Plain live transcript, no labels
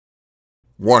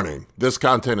Warning, this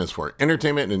content is for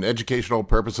entertainment and educational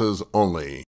purposes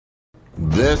only.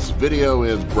 This video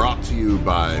is brought to you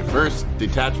by First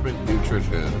Detachment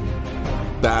Nutrition.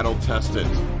 Battle tested,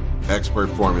 expert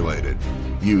formulated.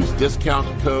 Use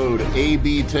discount code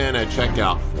AB10 at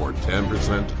checkout for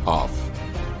 10% off.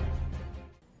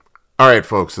 All right,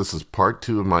 folks, this is part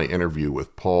 2 of my interview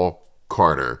with Paul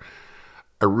Carter.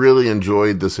 I really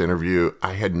enjoyed this interview.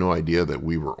 I had no idea that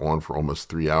we were on for almost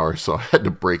 3 hours, so I had to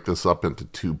break this up into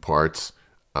 2 parts.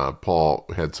 Paul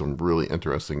had some really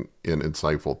interesting and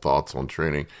insightful thoughts on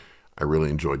training. I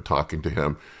really enjoyed talking to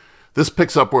him. This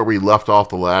picks up where we left off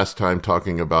the last time,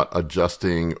 talking about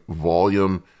adjusting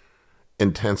volume,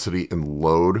 intensity, and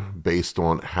load based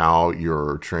on how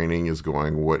your training is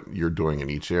going, what you're doing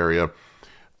in each area.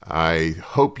 I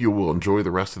hope you will enjoy the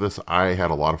rest of this. I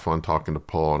had a lot of fun talking to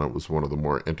Paul, and it was one of the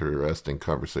more interesting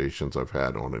conversations I've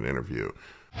had on an interview.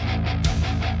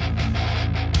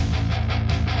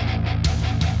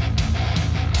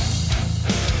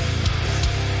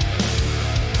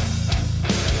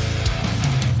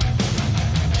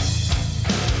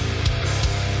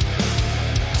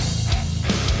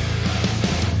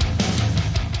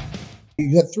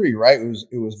 You had 3, right?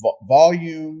 It was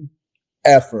volume,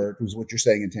 effort was what you're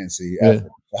saying, intensity, effort,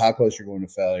 so how close you're going to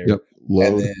failure,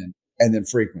 load, and then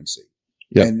frequency.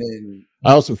 And then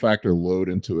I also factor load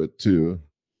into it too.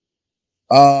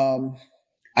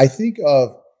 I think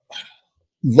of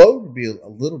load would be a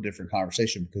little different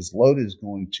conversation, because load is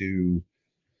going to,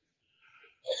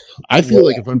 I feel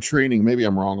like if I'm training, maybe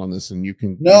I'm wrong on this, and you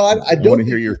can, I don't want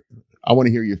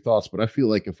to hear your thoughts, but I feel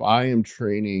like if I am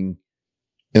training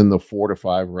in the 4 to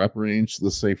 5 rep range,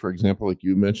 let's say, for example, like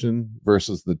you mentioned,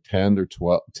 versus the 10 to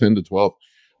 12,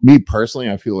 me personally,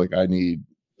 I feel like I need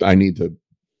to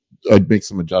make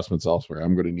some adjustments elsewhere.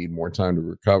 I'm going to need more time to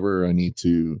recover. I need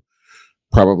to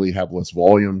probably have less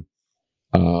volume.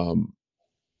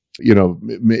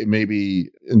 Maybe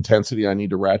intensity, I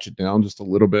need to ratchet down just a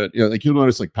little bit. Like you'll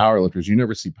notice, like powerlifters, you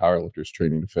never see powerlifters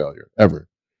training to failure ever.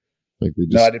 Like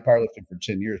No, I did powerlifting for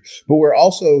 10 years, but we're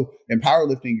also in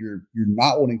powerlifting. You're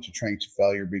not wanting to train to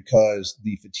failure, because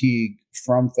the fatigue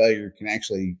from failure can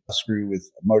actually screw with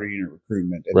motor unit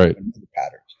recruitment and other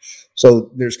patterns.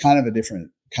 So there's kind of a different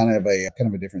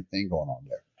thing going on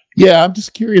there. Yeah, I'm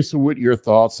just curious what your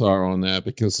thoughts are on that,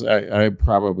 because I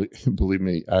probably, believe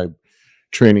me,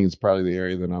 training is probably the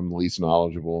area that I'm the least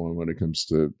knowledgeable on when it comes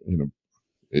to,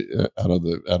 out of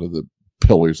the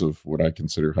pillars of what I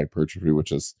consider hypertrophy,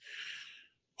 which is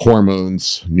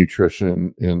hormones,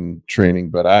 nutrition, and training.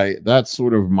 But that's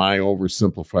sort of my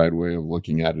oversimplified way of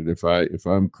looking at it. If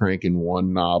I'm cranking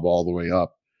one knob all the way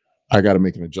up, I got to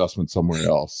make an adjustment somewhere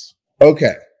else.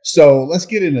 Okay, so let's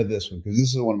get into this one, because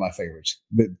this is one of my favorites,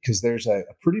 because there's a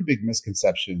pretty big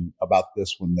misconception about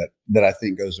this one that I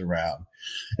think goes around.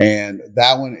 And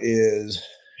that one is,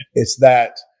 it's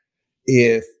that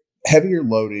if heavier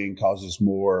loading causes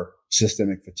more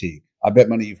systemic fatigue. I bet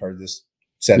money you've heard this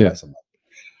said by somebody.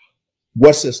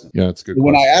 What system? Yeah, it's good.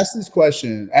 When I ask this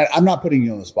question, and I'm not putting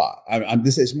you on the spot.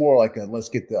 This is more like let's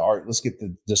get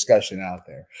the discussion out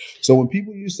there. So when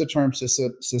people use the term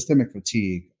systemic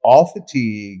fatigue, all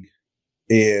fatigue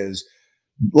is,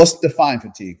 let's define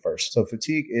fatigue first. So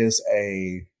fatigue is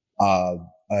a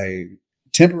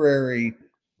temporary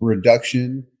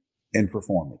reduction in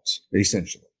performance,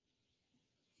 essentially.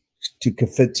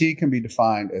 Fatigue can be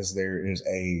defined as there is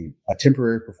a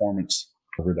temporary performance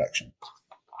reduction.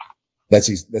 That's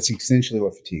essentially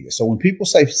what fatigue is. So when people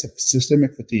say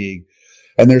systemic fatigue,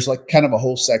 and there's like kind of a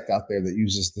whole sect out there that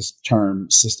uses this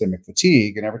term systemic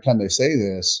fatigue, and every time they say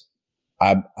this,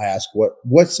 I ask,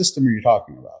 what system are you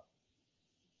talking about?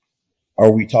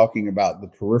 Are we talking about the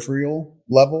peripheral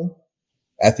level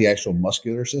at the actual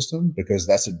muscular system? Because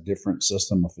that's a different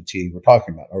system of fatigue we're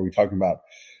talking about. Are we talking about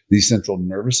the central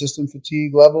nervous system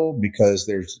fatigue level? Because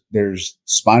there's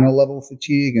spinal level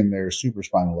fatigue and there's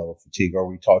supraspinal level fatigue. Are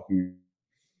we talking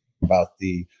about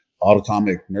the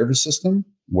autonomic nervous system,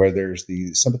 where there's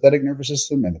the sympathetic nervous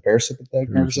system and the parasympathetic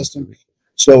nervous system?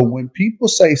 So when people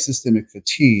say systemic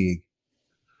fatigue,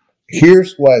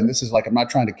 here's what, and this is like, I'm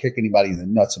not trying to kick anybody in the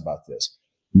nuts about this.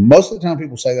 Most of the time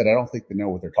people say that, I don't think they know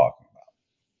what they're talking about.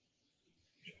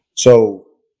 So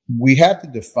we have to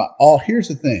define here's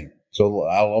the thing. So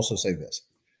I'll also say this.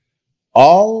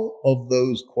 All of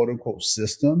those quote unquote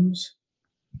systems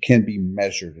can be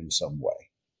measured in some way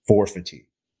for fatigue.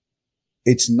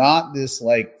 It's not this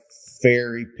like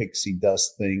fairy pixie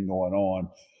dust thing going on.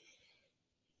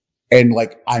 And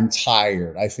like, I'm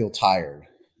tired. I feel tired.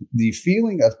 The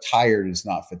feeling of tired is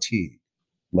not fatigue.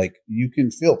 Like, you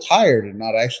can feel tired and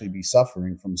not actually be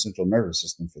suffering from central nervous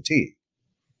system fatigue.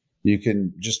 You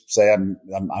can just say, I'm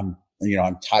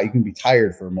tired. You can be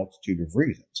tired for a multitude of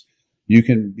reasons. You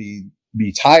can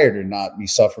be tired and not be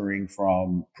suffering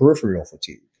from peripheral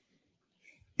fatigue.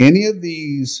 Any of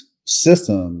these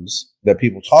systems that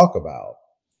people talk about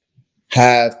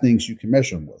have things you can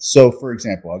measure them with. So, for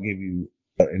example, I'll give you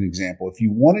an example. If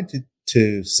you wanted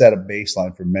to set a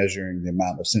baseline for measuring the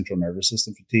amount of central nervous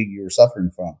system fatigue you were suffering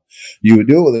from, you would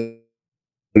do it with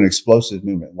an explosive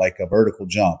movement, like a vertical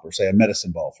jump or say a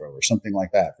medicine ball throw or something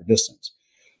like that for distance.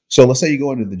 So let's say you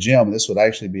go into the gym, and this would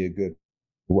actually be a good,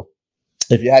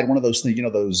 if you had one of those things,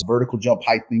 those vertical jump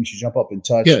height things you jump up and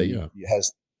touch. Yeah.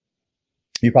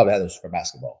 You probably have those for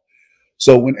basketball.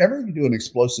 So whenever you do an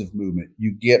explosive movement,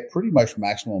 you get pretty much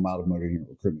maximum amount of motor unit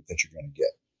recruitment that you're going to get.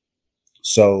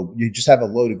 So you just have a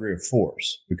low degree of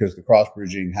force because the cross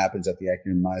bridging happens at the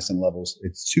actin and myosin levels.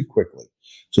 It's too quickly.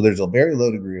 So there's a very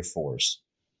low degree of force,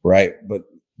 right? But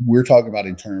we're talking about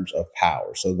in terms of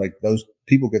power. So like those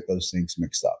people get those things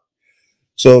mixed up.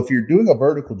 So if you're doing a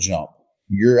vertical jump,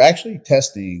 you're actually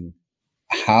testing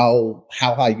how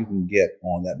high you can get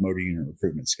on that motor unit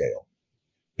recruitment scale,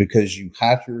 because you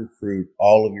have to recruit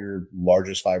all of your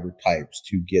largest fiber types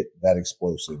to get that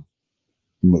explosive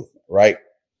movement, right?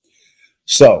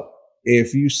 So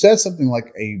if you set something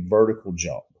like a vertical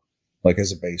jump, like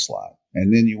as a baseline,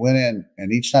 and then you went in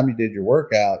and each time you did your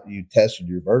workout, you tested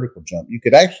your vertical jump, you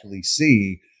could actually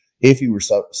see if you were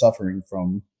suffering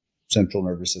from central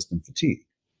nervous system fatigue.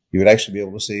 You would actually be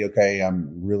able to see, okay, I'm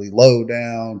really low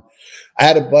down. I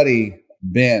had a buddy,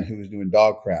 Ben, who was doing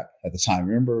dog crap at the time.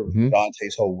 Remember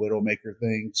Dante's whole Widowmaker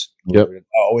things? Yep.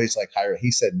 Always like higher. He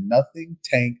said nothing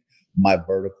tanked my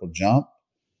vertical jump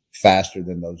faster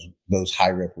than those high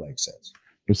rep leg sets.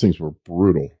 Those things were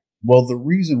brutal. Well, the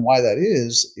reason why that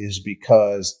is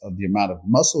because of the amount of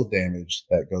muscle damage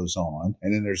that goes on.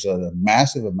 And then there's a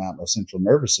massive amount of central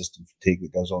nervous system fatigue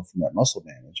that goes on from that muscle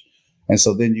damage. And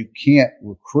so then you can't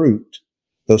recruit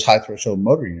those high threshold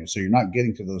motor units. So you're not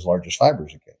getting to those largest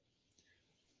fibers again.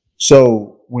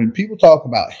 So when people talk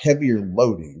about heavier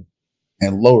loading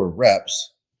and lower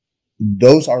reps,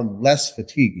 those are less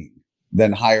fatiguing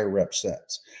than higher rep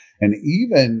sets. And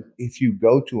even if you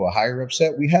go to a higher rep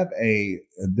set,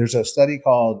 there's a study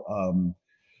called,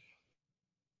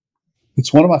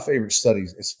 it's one of my favorite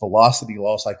studies. It's velocity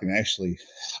loss. I can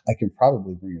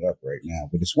probably bring it up right now,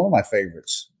 but it's one of my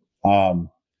favorites.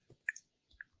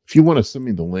 If you want to send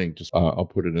me the link, just I'll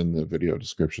put it in the video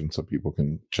description so people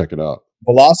can check it out.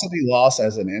 Velocity loss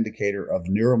as an indicator of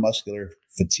neuromuscular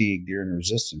fatigue during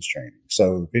resistance training.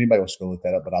 So if anybody wants to go look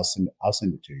that up, but I'll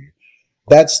send it to you.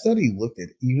 That study looked at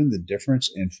even the difference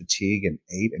in fatigue in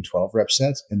 8 and 12 rep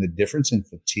sets, and the difference in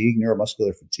fatigue,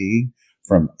 neuromuscular fatigue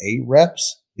from 8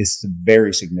 reps is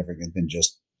very significant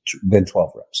than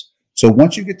 12 reps. So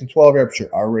once you get to 12 reps,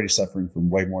 you're already suffering from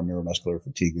way more neuromuscular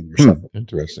fatigue than you're suffering.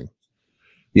 Interesting.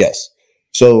 Yes.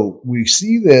 So we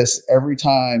see this every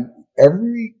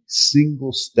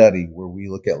single study where we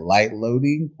look at light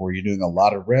loading, where you're doing a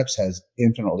lot of reps, has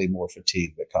infinitely more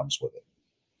fatigue that comes with it.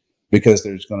 Because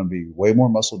there's going to be way more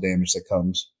muscle damage that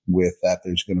comes with that.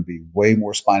 There's going to be way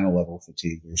more spinal level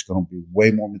fatigue. There's going to be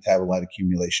way more metabolite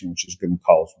accumulation, which is going to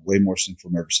cause way more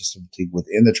central nervous system fatigue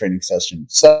within the training session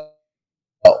itself.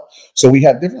 So we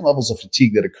have different levels of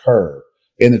fatigue that occur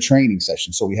in the training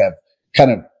session. So we have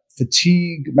kind of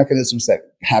fatigue mechanisms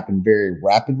that happen very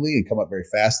rapidly and come up very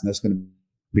fast. And that's going to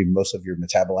be most of your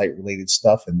metabolite related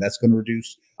stuff. And that's going to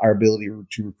reduce our ability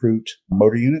to recruit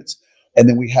motor units. And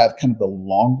then we have kind of the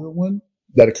longer one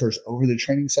that occurs over the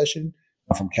training session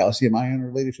from calcium ion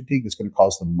related fatigue that's going to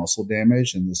cause the muscle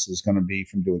damage. And this is going to be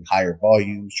from doing higher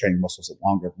volumes, training muscles at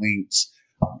longer lengths.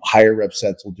 Higher rep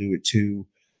sets will do it too.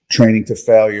 Training to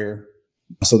failure.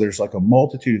 So there's like a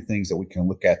multitude of things that we can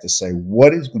look at to say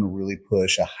what is going to really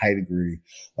push a high degree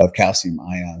of calcium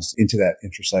ions into that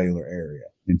intracellular area,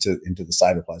 into the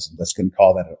cytoplasm. That's going to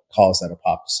cause that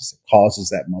apoptosis. It causes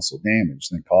that muscle damage,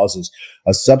 and it causes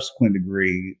a subsequent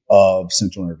degree of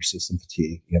central nervous system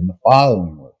fatigue in the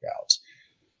following workouts.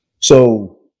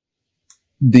 So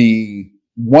the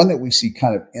one that we see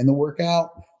kind of in the workout,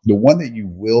 the one that you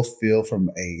will feel from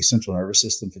a central nervous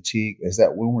system fatigue is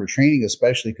that when we're training,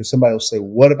 especially because somebody will say,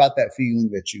 what about that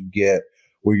feeling that you get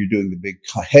where you're doing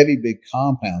the heavy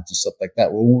compounds and stuff like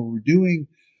that? Well, when we're doing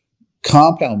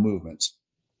compound movements,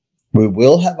 we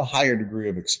will have a higher degree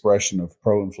of expression of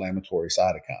pro-inflammatory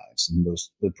cytokines. And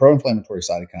the pro-inflammatory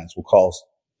cytokines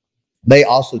they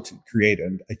also create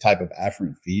a type of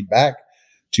afferent feedback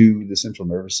to the central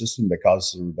nervous system that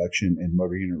causes a reduction in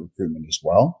motor unit recruitment as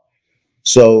well.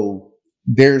 So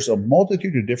there's a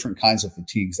multitude of different kinds of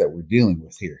fatigues that we're dealing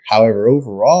with here. However,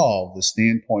 overall, the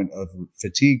standpoint of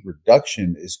fatigue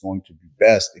reduction is going to be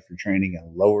best if you're training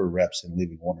in lower reps and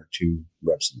leaving 1 or 2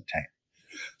 reps in the tank.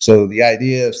 So the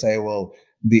idea of saying, well,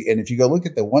 and if you go look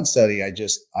at the one study I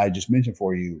just mentioned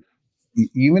for you,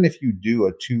 even if you do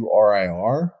a 2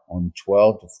 RIR on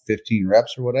 12 to 15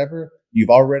 reps or whatever, you've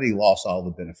already lost all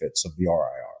the benefits of the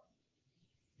RIR.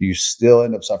 You still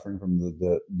end up suffering from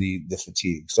the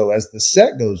fatigue. So as the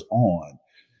set goes on,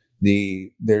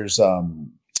 there's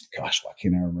gosh, why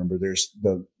can't I remember? There's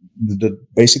the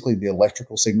basically the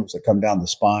electrical signals that come down the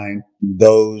spine.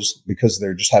 Those, because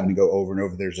they're just having to go over and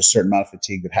over, there's a certain amount of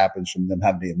fatigue that happens from them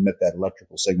having to emit that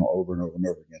electrical signal over and over and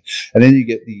over again. And then you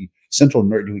get the central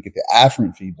nerve, you get the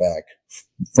afferent feedback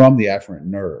from the afferent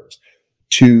nerves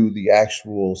to the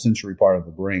actual sensory part of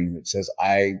the brain that says,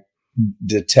 I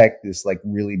detect this like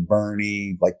really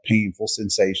burny, like painful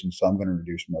sensation, so I'm going to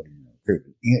reduce motor unit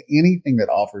recruitment. Anything that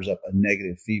offers up a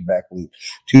negative feedback loop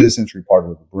to the sensory part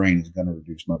of the brain is going to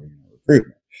reduce motor unit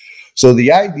recruitment. So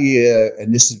the idea,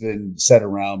 and this has been said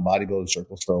around bodybuilding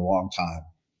circles for a long time,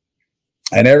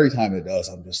 and every time it does,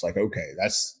 I'm just like, okay,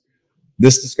 this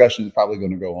discussion is probably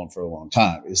going to go on for a long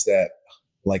time, is that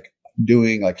like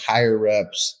doing like higher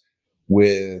reps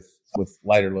with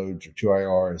lighter loads or 2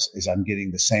 IRs is I'm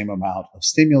getting the same amount of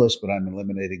stimulus, but I'm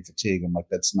eliminating fatigue. I'm like,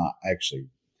 that's not actually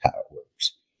how it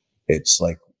works. It's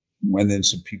like, when then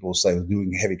some people say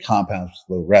doing heavy compounds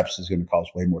with low reps is going to cause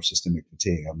way more systemic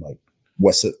fatigue. I'm like,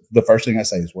 the first thing I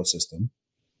say is what system?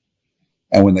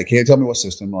 And when they can't tell me what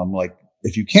system, I'm like,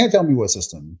 if you can't tell me what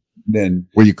system, then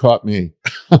well, you caught me.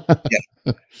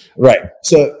 Yeah. Right.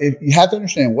 So you have to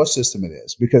understand what system it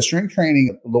is, because strength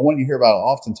training, the one you hear about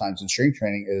oftentimes in strength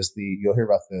training is you'll hear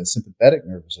about the sympathetic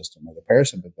nervous system or the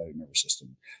parasympathetic nervous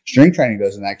system. Strength training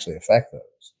doesn't actually affect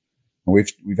those. And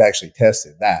we've actually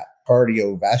tested that.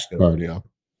 Cardiovascular.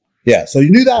 Yeah. So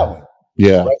you knew that one.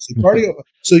 Yeah. Right? So cardio.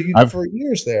 So for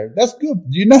years there, that's good.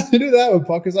 You know to do that one,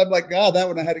 Paul, because I'm like, God, that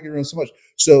one I had to get around so much.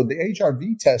 So the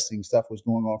HRV testing stuff was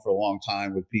going on for a long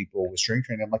time with people with strength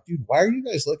training. I'm like, dude, why are you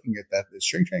guys looking at that? The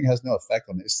strength training has no effect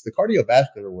on it. It's the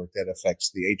cardiovascular work that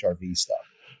affects the HRV stuff.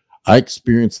 I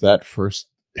experienced that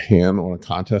firsthand on a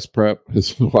contest prep.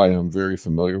 This is why I'm very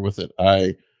familiar with it.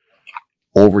 I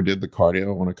overdid the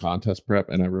cardio on a contest prep,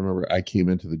 and I remember I came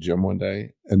into the gym one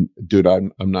day, and dude,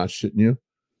 I'm not shitting you,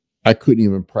 I couldn't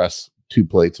even press 2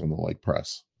 plates on the leg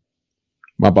press.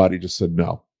 My body just said,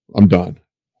 no, I'm done.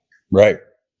 Right.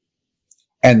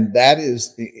 And that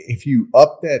is, if you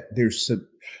up that, there's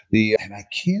and I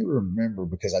can't remember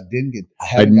because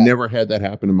I never had that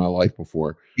happen in my life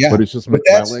before. Yeah. But it's just my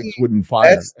legs wouldn't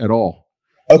fire at all.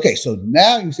 Okay. So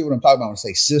now you see what I'm talking about when I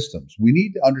say systems. We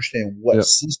need to understand what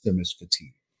system is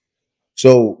fatigue.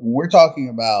 So when we're talking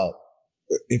about,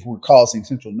 if we're causing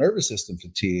central nervous system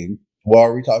fatigue, well,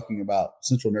 are we talking about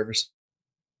central nervous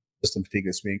system fatigue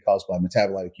that's being caused by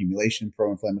metabolite accumulation,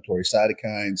 pro-inflammatory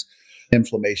cytokines,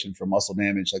 inflammation from muscle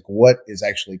damage? Like, what is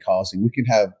actually causing? We can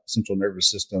have central nervous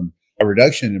system, a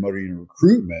reduction in motor unit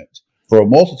recruitment for a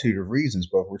multitude of reasons.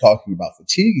 But if we're talking about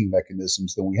fatiguing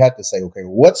mechanisms, then we have to say, okay,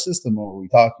 what system are we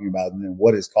talking about? And then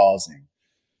what is causing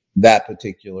that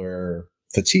particular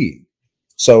fatigue?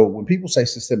 So when people say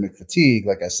systemic fatigue,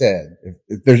 like I said,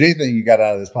 if there's anything you got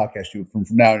out of this podcast, from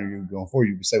now on you're going forward,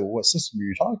 you would say, well, what system are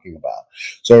you talking about?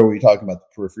 So are we talking about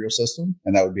the peripheral system?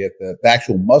 And that would be at the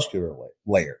actual muscular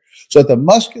layer. So at the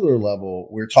muscular level,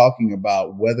 we're talking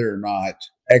about whether or not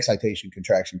excitation,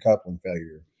 contraction, coupling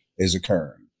failure is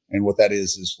occurring. And what that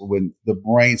is when the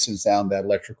brain sends down that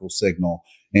electrical signal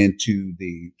into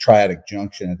the triadic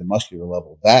junction at the muscular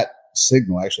level, that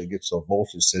signal actually gets to a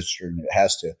voltage sensor, and it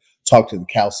has to talk to the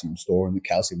calcium store, and the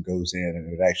calcium goes in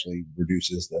and it actually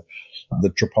reduces the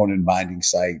troponin binding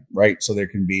site, right? So there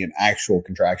can be an actual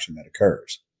contraction that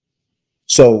occurs.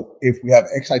 So if we have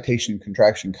excitation,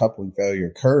 contraction, coupling failure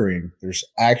occurring, there's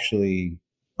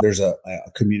a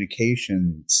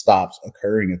communication stops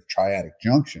occurring at the triadic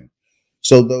junction.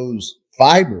 So those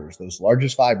fibers, those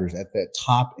largest fibers at that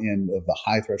top end of the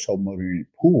high threshold motor unit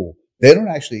pool, they don't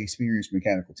actually experience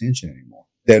mechanical tension anymore.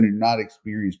 They do not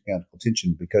experience mechanical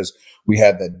tension because we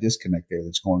have that disconnect there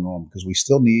that's going on, because we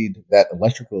still need that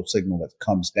electrical signal that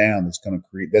comes down that's going to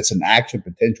create, that's an action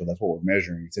potential. That's what we're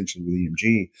measuring essentially with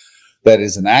EMG. That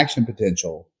is an action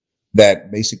potential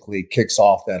that basically kicks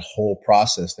off that whole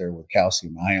process there with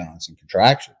calcium ions and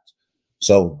contractions.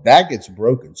 So that gets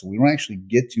broken. So we don't actually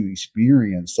get to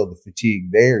experience. So the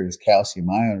fatigue there is calcium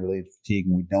ion related fatigue,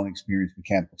 and we don't experience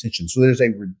mechanical tension. So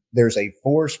there's a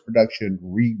force production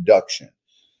reduction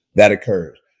that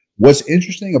occurs. What's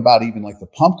interesting about even like the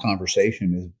pump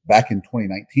conversation is back in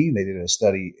 2019, they did a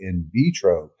study in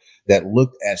vitro that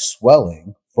looked at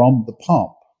swelling from the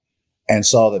pump and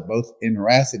saw that both in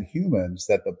rats and humans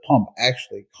that the pump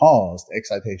actually caused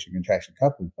excitation, contraction,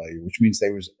 coupling failure, which means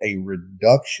there was a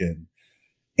reduction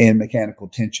in mechanical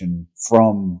tension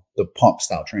from the pump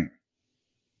style training.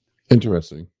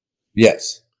 Interesting.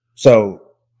 Yes. So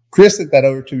Chris sent that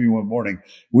over to me one morning.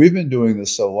 We've been doing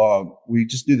this so long. We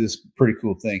just do this pretty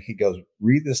cool thing. He goes,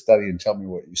 read this study and tell me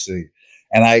what you see.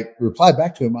 And I replied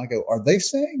back to him. I go, are they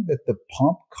saying that the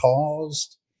pump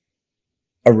caused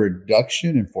a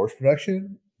reduction in force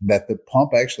production, that the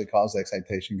pump actually caused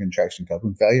excitation, contraction,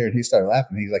 coupling failure? And he started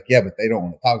laughing. He's like, yeah, but they don't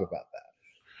want to talk about that.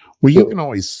 Well, you can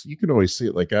always see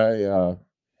it. Like I,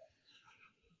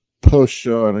 post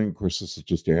show, and of course this is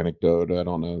just anecdote. I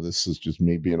don't know. This is just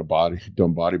me being a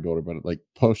dumb bodybuilder, but like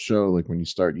post show, like when you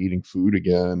start eating food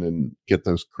again and get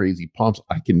those crazy pumps,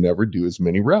 I can never do as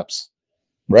many reps.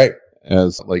 Right.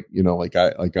 As like, you know,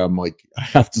 I'm like, I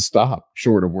have to stop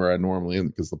short of where I normally am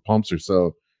because the pumps are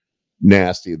so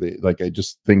nasty.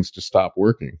 Things just stop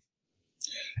working.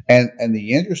 And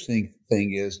the interesting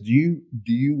thing is, do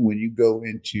you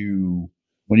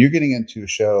when you're getting into a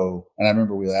show, and I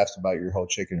remember we laughed about your whole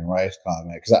chicken and rice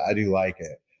comment, because I do like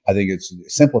it. I think it's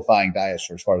simplifying diets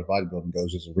for as far as bodybuilding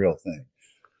goes is a real thing.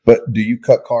 But do you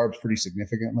cut carbs pretty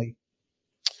significantly?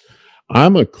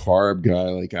 I'm a carb guy.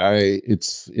 Like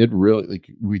it really, like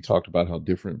we talked about how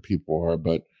different people are,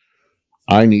 but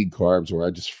I need carbs where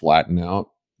I just flatten out,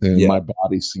 and my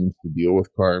body seems to deal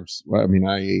with carbs. I mean,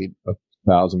 I ate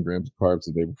 1,000 grams of carbs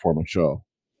the day before my show.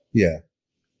 Yeah.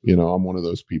 You know, I'm one of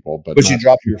those people, but you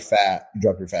drop your fat. You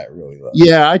drop your fat really low.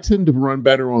 Yeah, I tend to run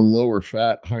better on lower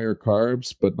fat, higher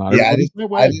carbs, but not. Yeah,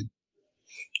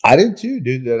 I did too,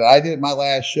 dude. That I did my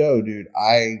last show, dude.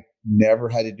 I never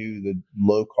had to do the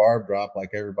low carb drop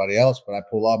like everybody else, but I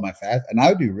pull off my fat, and I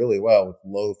would do really well with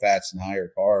low fats and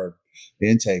higher carb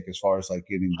intake as far as like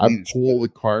getting. I pull the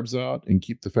carbs out and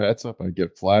keep the fats up. I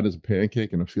get flat as a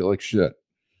pancake, and I feel like shit.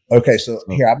 Okay, so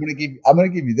here I'm gonna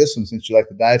give you this one since you like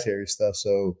the dietary stuff.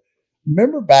 So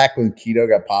remember back when keto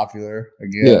got popular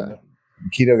again? Yeah,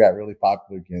 keto got really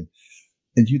popular again,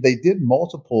 and they did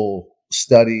multiple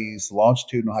studies,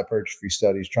 longitudinal hypertrophy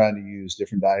studies, trying to use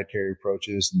different dietary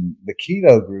approaches, and the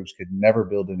keto groups could never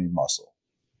build any muscle.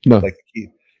 No, like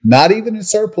not even in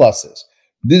surpluses.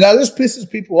 Now this pisses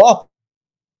people off.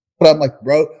 But I'm like,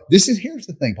 bro, here's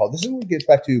the thing, Paul. This is what it gets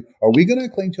back to. Are we going to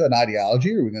cling to an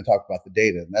ideology, or are we going to talk about the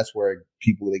data? And that's where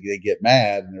people, they get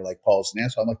mad and they're like, Paul's an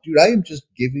asshole. I'm like, dude, I am just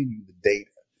giving you the data.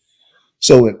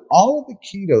 So in all of the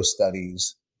keto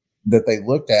studies that they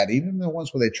looked at, even the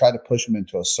ones where they tried to push them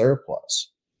into a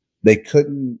surplus, they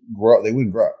couldn't grow. They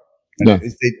wouldn't grow. And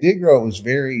if they did grow, it was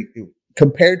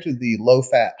compared to the low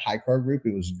fat, high carb group,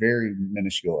 it was very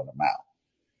minuscule in amount.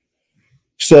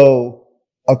 So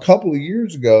a couple of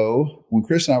years ago, when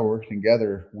Chris and I were working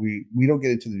together, we don't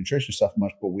get into the nutrition stuff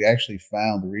much, but we actually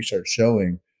found the research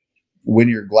showing when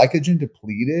you're glycogen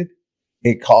depleted,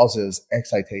 it causes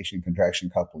excitation,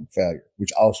 contraction, coupling failure,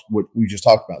 which also what we just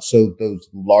talked about. So those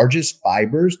largest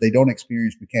fibers, they don't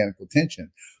experience mechanical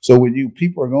tension. So when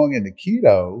people are going into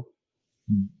keto,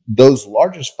 those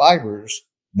largest fibers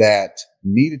that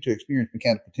needed to experience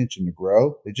mechanical tension to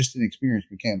grow, they just didn't experience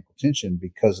mechanical tension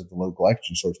because of the low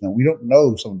glycogen source. Now, we don't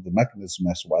know some of the mechanisms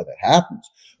as to why that happens,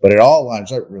 but it all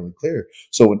lines up really clear.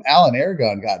 So when Alan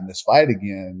Aragon got in this fight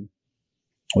again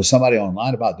with somebody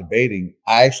online about debating,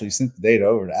 I actually sent the data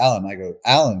over to Alan. I go,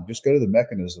 Alan, just go to the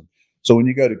mechanism. So when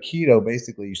you go to keto,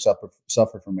 basically you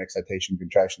suffer from excitation,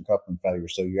 contraction, coupling failure.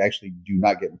 So you actually do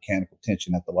not get mechanical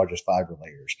tension at the largest fiber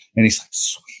layers. And he's like,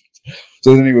 sweet.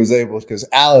 So then he was able, because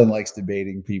Alan likes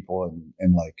debating people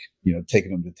and like, you know, taking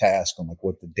them to task on like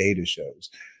what the data shows.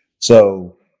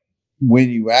 So when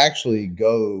you actually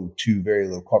go to very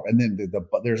low carb, and then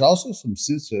there's also some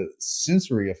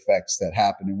sensory effects that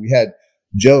happen. And we had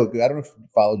Joe Agu. I don't know if you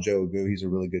follow Joe Agu. He's a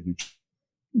really good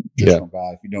nutritional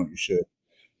guy. If you don't, you should.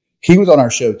 He was on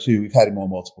our show too. We've had him on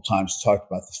multiple times to talk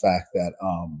about the fact that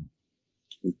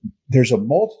there's a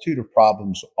multitude of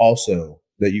problems also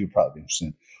that you would probably be interested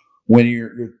in. When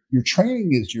your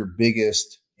training is your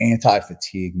biggest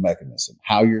anti-fatigue mechanism,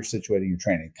 how you're situating your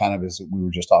training, kind of as we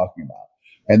were just talking about.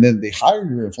 And then the higher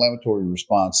your inflammatory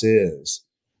response is,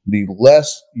 the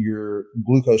less your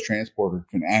glucose transporter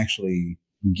can actually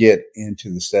get into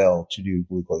the cell to do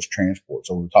glucose transport.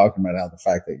 So we're talking about how the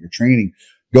fact that you're training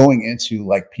going into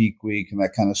like peak week and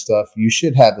that kind of stuff, you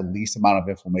should have the least amount of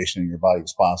inflammation in your body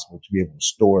as possible to be able to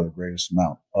store the greatest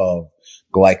amount of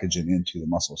glycogen into the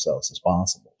muscle cells as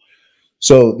possible.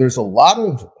 So there's a lot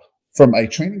of from a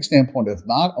training standpoint of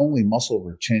not only muscle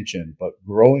retention, but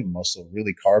growing muscle,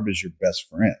 really carb is your best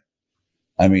friend.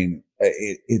 I mean,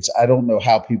 I don't know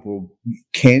how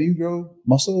can you grow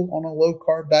muscle on a low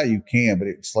carb diet? You can, but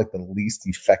it's like the least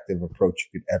effective approach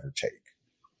you could ever take.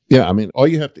 Yeah. I mean, all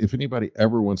you have to, if anybody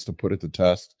ever wants to put it to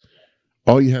test,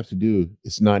 all you have to do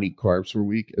is not eat carbs for a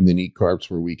week and then eat carbs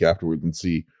for a week afterwards and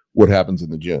see what happens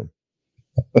in the gym.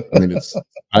 I mean,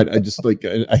 I just like,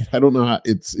 I don't know how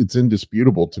it's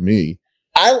indisputable to me.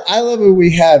 I love when we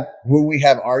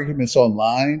have arguments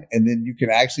online and then you can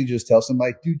actually just tell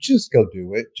somebody, dude, just go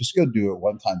do it. Just go do it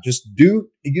one time. You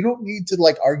don't need to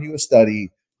like argue a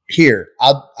study here.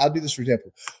 I'll do this for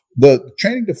example. The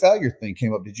training to failure thing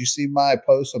came up. Did you see my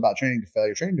post about training to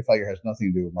failure? Training to failure has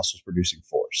nothing to do with muscles producing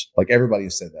force. Like everybody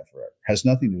has said that forever. Has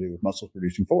nothing to do with muscles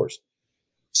producing force.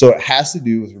 So it has to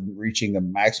do with reaching the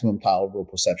maximum tolerable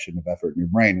perception of effort in your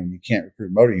brain when you can't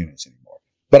recruit motor units anymore.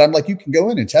 But I'm like, you can go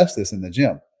in and test this in the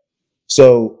gym.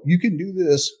 So you can do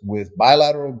this with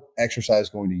bilateral exercise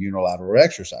going to unilateral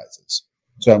exercises.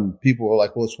 Some people are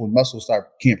like, well, it's when muscles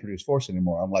can't produce force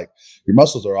anymore. I'm like, your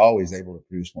muscles are always able to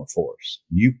produce more force.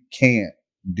 You can't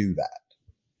do that.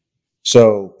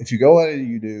 So if you go in and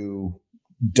you do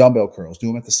dumbbell curls, do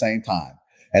them at the same time.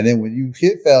 And then when you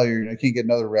hit failure, you can't get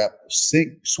another rep,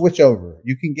 switch over.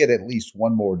 You can get at least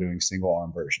one more doing single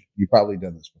arm version. You've probably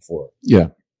done this before. Yeah.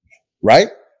 Right?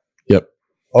 Yep.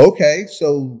 Okay.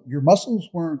 So your muscles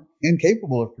weren't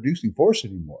incapable of producing force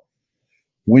anymore.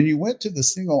 When you went to the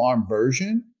single arm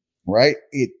version, right,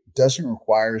 it doesn't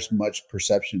require as much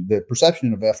perception. The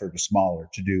perception of effort is smaller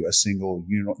to do a single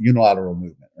unilateral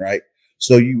movement, right?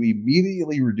 So you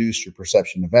immediately reduce your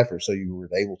perception of effort. So you were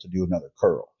able to do another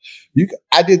curl.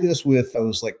 I did this with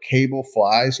those like cable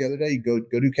flies the other day. You go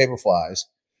do cable flies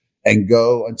and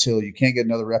go until you can't get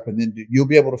another rep. And then you'll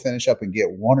be able to finish up and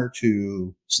get one or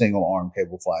two single arm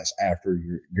cable flies after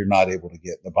you're not able to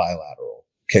get the bilateral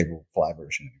cable fly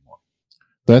version anymore.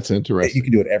 That's interesting. You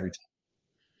can do it every time.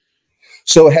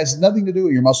 So it has nothing to do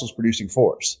with your muscles producing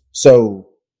force. So,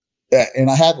 and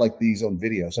I have like these on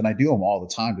videos and I do them all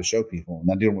the time to show people. And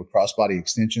I do them with crossbody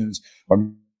extensions.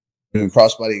 I'm doing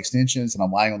crossbody extensions and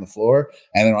I'm lying on the floor.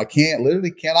 And then I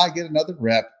cannot get another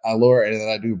rep. I lower and then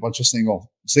I do a bunch of single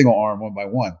arm one by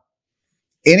one.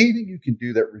 Anything you can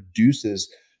do that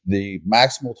reduces the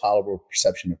maximal tolerable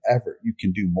perception of effort, you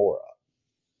can do more of.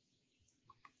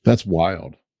 That's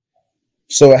wild.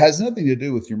 So it has nothing to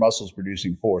do with your muscles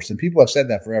producing force. And people have said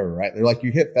that forever, right? They're like,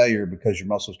 you hit failure because your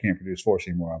muscles can't produce force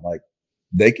anymore. I'm like,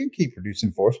 they can keep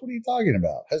producing force. What are you talking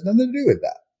about? It has nothing to do with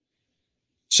that.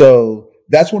 So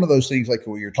that's one of those things like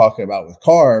what you're talking about with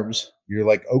carbs. You're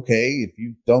like, okay, if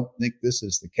you don't think this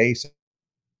is the case,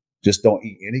 just don't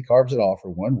eat any carbs at all for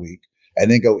 1 week and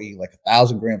then go eat like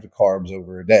 1,000 grams of carbs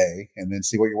over a day and then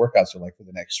see what your workouts are like for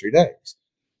the next 3 days.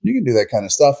 You can do that kind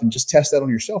of stuff and just test that on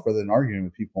yourself rather than arguing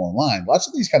with people online. Lots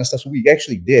of these kind of stuff we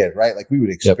actually did, right? Like we would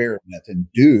experiment and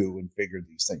do and figure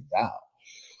these things out.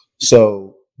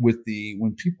 So when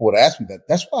people would ask me that,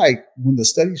 that's why when the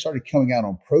study started coming out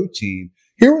on protein,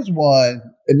 here was one,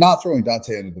 and not throwing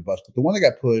Dante under the bus, but the one that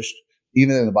got pushed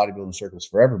even in the bodybuilding circles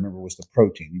forever, remember, was the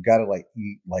protein. You got to like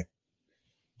eat like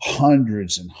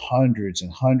hundreds and hundreds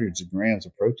and hundreds of grams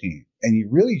of protein. And you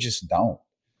really just don't.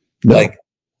 No. Like,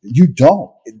 you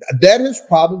don't. That is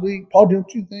probably, Paul,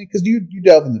 don't you think? Because you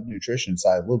delve in the nutrition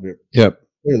side a little bit. Yep.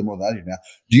 Clearly more than I do now.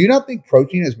 Do you not think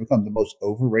protein has become the most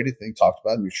overrated thing talked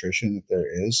about in nutrition that there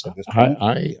is at this point?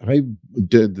 I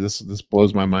did this. This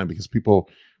blows my mind because people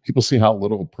see how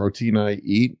little protein I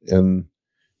eat and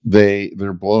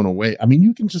they're blown away. I mean,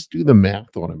 you can just do the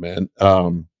math on it, man.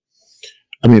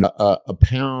 I mean, a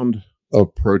pound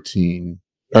of protein,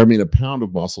 a pound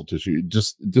of muscle tissue,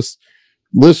 just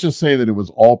let's just say that it was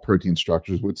all protein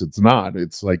structures, which it's not.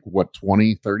 It's like what,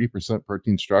 20-30%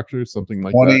 protein structures, something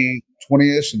like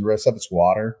 20-ish, and the rest of it's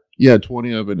water. Yeah,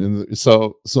 20 of it. And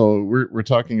so we're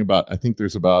talking about, I think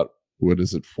there's about, what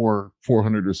is it,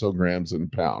 400 or so grams in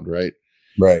a pound, right?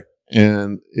 Right.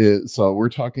 And so we're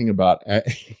talking about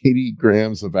 80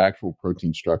 grams of actual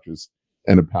protein structures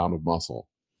and a pound of muscle.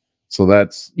 So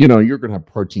that's, you're going to have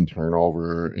protein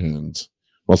turnover, and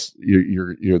well,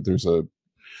 there's a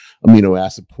amino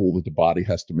acid pool that the body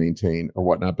has to maintain or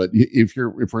whatnot. But if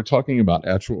we're talking about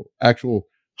actual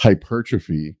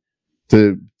hypertrophy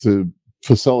to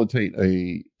facilitate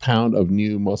a pound of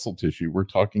new muscle tissue, we're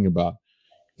talking about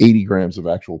 80 grams of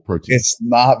actual protein. It's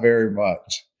not very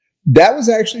much. That was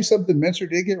actually something Mentor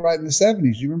did get right in the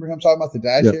 70s. You remember him talking about the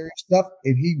dietary stuff?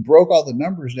 And he broke all the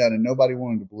numbers down and nobody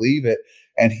wanted to believe it.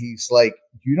 And he's like,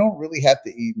 you don't really have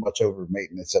to eat much over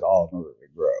maintenance at all in order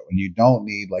to grow. And you don't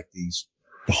need like these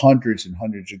hundreds and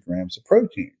hundreds of grams of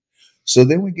protein. So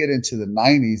then we get into the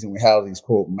 90s and we have these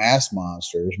quote mass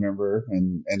monsters, remember?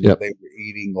 And Yep. they were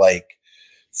eating like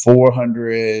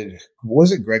 400,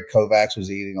 was it Greg Kovacs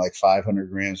was eating like 500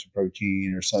 grams of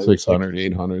protein or something? 600,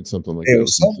 800, something like that. It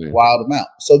was some wild amount.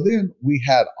 So then we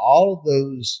had all of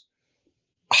those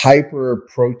hyper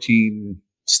protein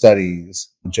studies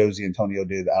Josie Antonio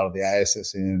did out of the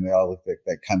ISSN. They all looked at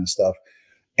that kind of stuff.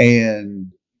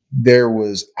 And there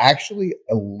was actually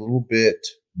a little bit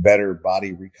better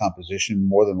body recomposition,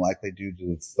 more than likely due to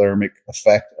the thermic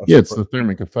effect of it's the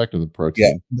thermic effect of the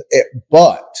protein. Yeah,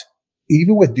 but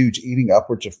even with dudes eating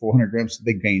upwards of 400 grams,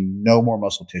 they gain no more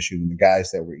muscle tissue than the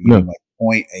guys that were eating like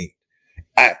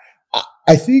 0.8.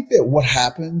 I think that what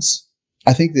happens,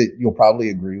 I think that you'll probably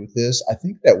agree with this. I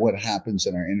think that what happens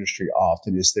in our industry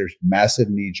often is there's massive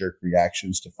knee-jerk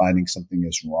reactions to finding something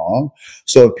is wrong.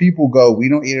 So if people go, we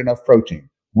don't eat enough protein.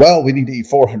 Well, we need to eat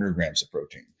 400 grams of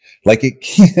protein. Like it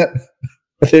can't,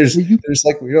 there's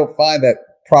like, we don't find that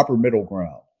proper middle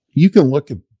ground. You can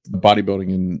look at bodybuilding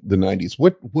in the 90s.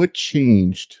 What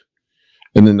changed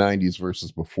in the 90s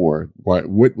versus before?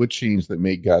 What changed that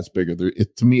made guys bigger?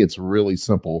 To me, it's really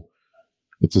simple.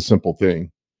 It's a simple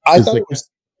thing. I thought it was,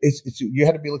 you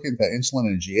had to be looking at the insulin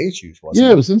and GH use, wasn't it?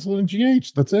 Yeah, it was insulin and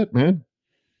GH. That's it, man.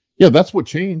 Yeah, that's what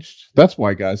changed. That's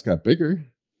why guys got bigger.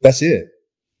 That's it.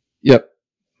 Yep.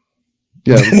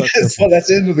 Yeah. So that's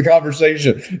the end of the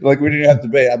conversation. Like we didn't have to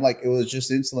debate. I'm like, it was just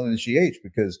insulin and GH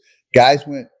because guys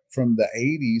went from the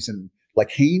 80s and like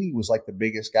Haney was like the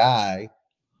biggest guy.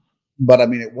 But I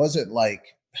mean, it wasn't like,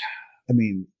 I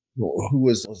mean, who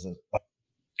was it?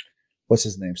 What's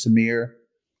his name? Samir.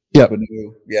 Yeah.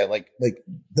 Yeah. Like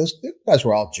those guys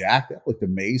were all jacked. That looked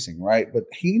amazing. Right. But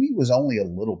Haney was only a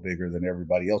little bigger than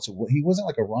everybody else. He wasn't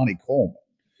like a Ronnie Coleman.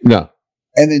 No.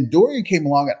 And then Dorian came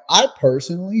along, and I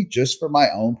personally, just for my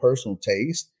own personal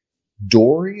taste,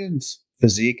 Dorian's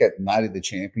physique at Night of the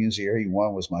Champions, the year he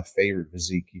won, was my favorite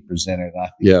physique he presented. And I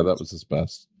think that was his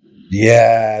best.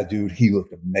 Yeah, dude, he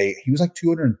looked amazing. He was like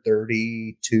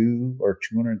 232 or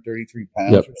 233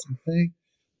 pounds or something.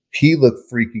 He looked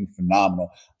freaking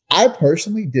phenomenal. I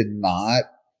personally did not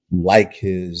like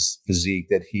his physique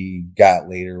that he got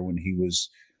later when he was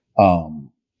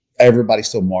everybody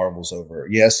still marvels over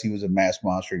it. Yes, he was a mass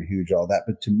monster and huge, all that.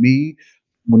 But to me,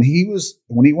 when he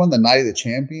won the Night of the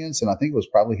Champions, and I think it was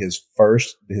probably his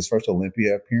first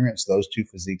Olympia appearance, those two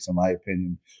physiques, in my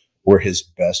opinion, were his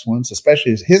best ones,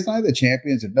 especially his Night of the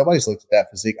Champions. If nobody's looked at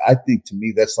that physique, I think to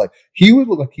me, that's like, he would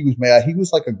look like he was made, he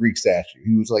was like a Greek statue.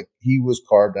 He was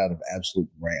carved out of absolute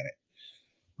granite.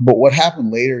 But what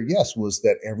happened later, yes, was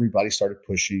that everybody started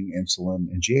pushing insulin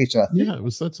and GH. And I think, it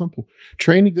was that simple.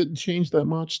 Training didn't change that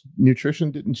much. Nutrition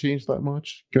didn't change that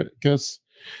much. Guess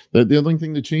the only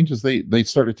thing that changed is they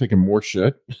started taking more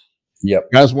shit. Yep.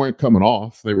 Guys weren't coming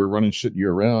off. They were running shit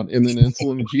year round. And then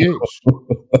insulin and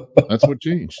GH. That's what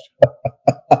changed.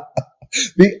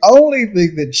 The only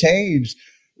thing that changed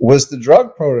was the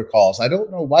drug protocols. I don't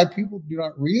know why people do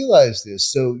not realize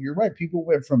this. So you're right. People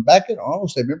went from back in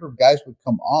Arnold. I remember guys would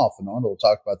come off, and Arnold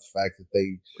talked about the fact that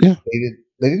they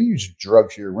didn't use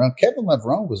drugs year round. Kevin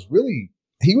Levrone was really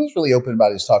open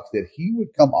about his talk that he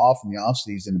wowould come off in the off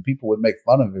season and people would make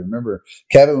fun of him. Remember,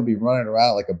 Kevin would be running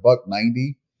around like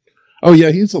 $190. Oh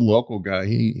yeah, he's a local guy.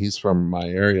 He's from my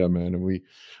area, man, and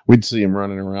we'd see him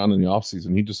running around in the off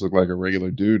season. He just looked like a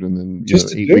regular dude, and then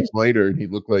 8 weeks later, and he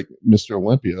looked like Mr.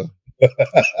 Olympia. It's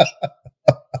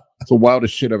the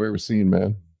wildest shit I've ever seen,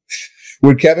 man.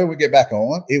 When Kevin would get back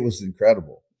on, it was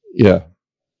incredible. Yeah,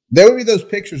 there would be those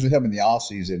pictures of him in the off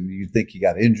season. You'd think he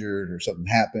got injured or something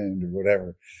happened or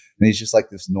whatever, and he's just like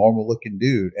this normal looking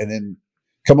dude. And then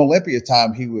come Olympia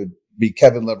time, he would be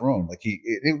Kevin Levrone. Like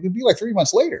it would be like 3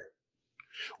 months later.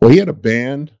 Well, he had a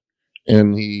band,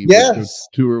 and he would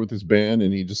tour with his band,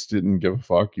 and he just didn't give a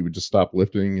fuck. He would just stop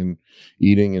lifting and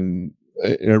eating and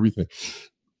everything.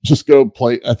 Just go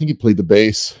play. I think he played the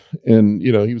bass, and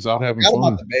he was out having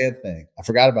fun. I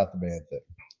forgot about the band thing.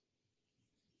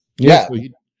 Yeah, so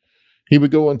he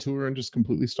would go on tour and just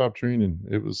completely stop training.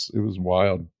 It was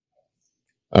wild.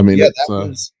 I mean, that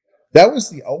was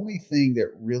the only thing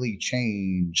that really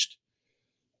changed.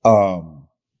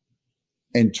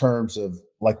 In terms of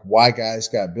like why guys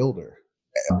got bigger.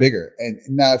 And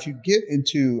now if you get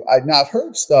into, I've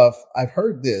heard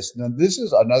this. Now this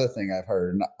is another thing I've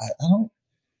heard. And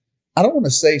I don't want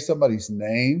to say somebody's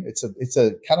name. It's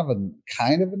a kind of a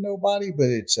nobody, but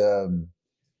it's, I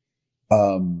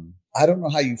don't know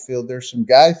how you feel. There's some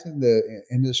guys in the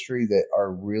industry that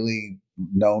are really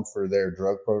known for their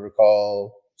drug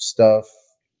protocol stuff.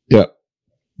 Yeah.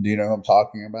 Do you know who I'm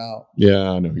talking about?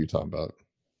 Yeah, I know who you're talking about.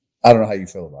 I don't know how you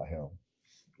feel about him.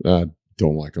 I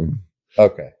don't like him.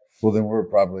 Okay. Well, then we're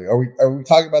probably, are we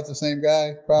talking about the same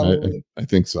guy? Probably. I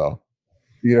think so.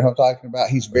 You know what I'm talking about?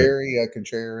 He's very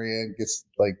contrarian, gets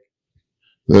like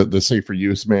the safer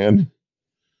use man.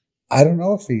 I don't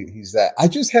know if he's that. I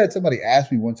just had somebody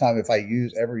ask me one time if I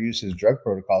ever use his drug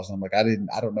protocols, and I'm like, I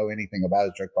don't know anything about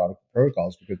his drug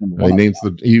protocols because number one,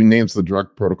 he names the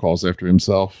drug protocols after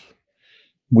himself.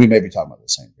 We may be talking about the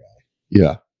same guy.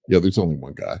 Yeah. There's only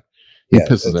one guy. He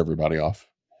pisses everybody off.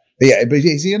 Yeah, but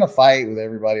is he in a fight with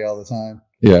everybody all the time?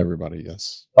 Yeah, everybody.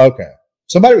 Yes. Okay.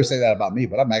 Somebody would say that about me,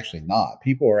 but I'm actually not.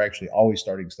 People are actually always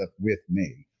starting stuff with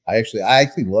me. I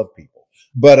actually love people,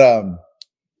 but I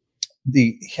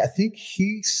think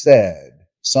he said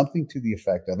something to the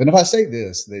effect of, and if I say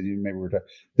this, then maybe we're talking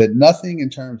that nothing in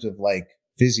terms of like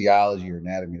physiology or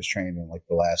anatomy has changed in like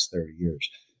the last 30 years.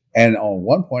 And on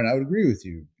one point, I would agree with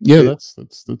you. Yeah, that's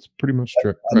pretty much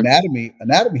true.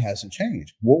 Anatomy hasn't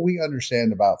changed. What we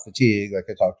understand about fatigue, like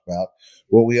I talked about,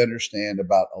 what we understand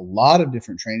about a lot of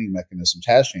different training mechanisms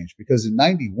has changed, because in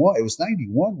 91, it was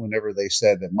 91 whenever they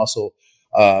said that muscle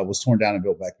was torn down and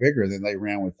built back bigger. Then they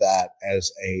ran with that as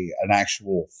an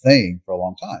actual thing for a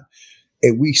long time.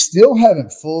 And we still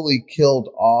haven't fully killed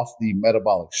off the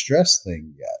metabolic stress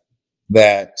thing yet.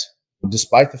 That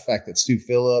despite the fact that Stu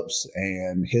Phillips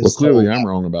and his... Well, clearly I'm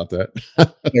wrong about that.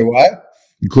 What?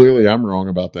 Clearly I'm wrong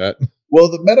about that. Well,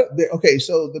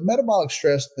 so the metabolic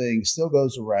stress thing still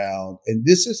goes around, and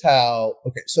this is how,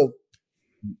 so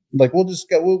like we'll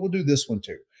do this one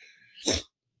too.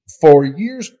 For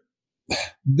years,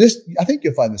 I think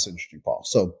you'll find this interesting, Paul.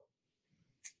 So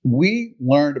we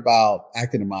learned about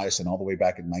actin-myosin all the way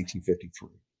back in 1953.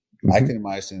 Mm-hmm.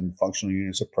 Actin-myosin, functional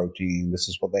units of protein. This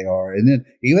is what they are. And then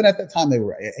even at that time, they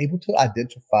were able to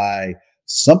identify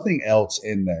something else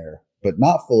in there, but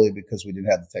not fully because we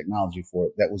didn't have the technology for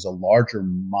it. That was a larger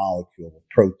molecule of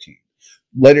protein.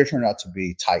 Later turned out to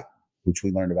be titin, which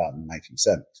we learned about in the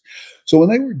 1970s. So when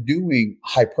they were doing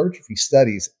hypertrophy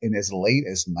studies in as late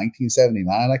as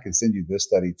 1979, I can send you this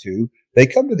study too. They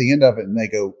come to the end of it and they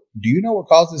go, do you know what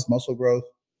causes muscle growth?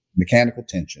 Mechanical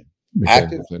tension.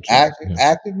 Active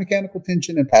mechanical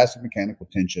tension and passive mechanical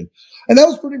tension. And that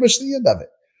was pretty much the end of it.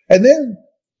 And then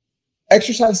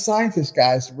exercise scientist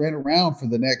guys ran around for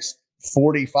the next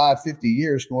 45, 50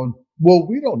 years going, well,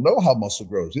 we don't know how muscle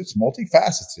grows. It's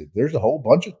multifaceted. There's a whole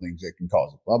bunch of things that can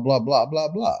cause it, blah, blah, blah, blah,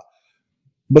 blah.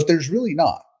 But there's really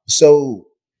not. So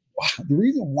the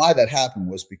reason why that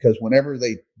happened was because whenever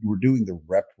they were doing the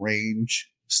rep range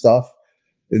stuff,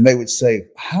 and they would say,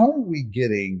 how are we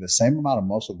getting the same amount of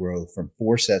muscle growth from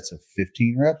 4 sets of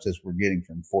 15 reps as we're getting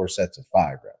from 4 sets of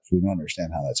 5 reps? We don't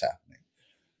understand how that's happening.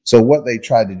 So what they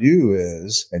tried to do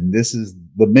is, and this is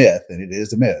the myth, and it is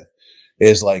the myth,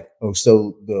 is like,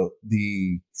 so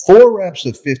the 4 reps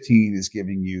of 15 is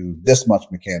giving you this much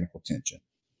mechanical tension,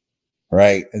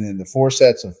 right? And then the 4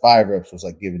 sets of 5 reps was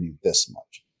like giving you this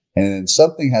much. And then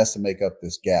something has to make up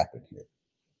this gap in here.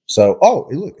 So,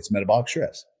 look, it's metabolic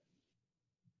stress.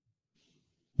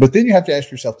 But then you have to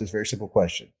ask yourself this very simple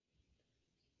question.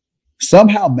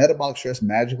 Somehow metabolic stress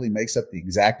magically makes up the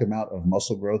exact amount of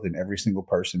muscle growth in every single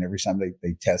person every time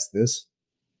they test this.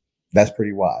 That's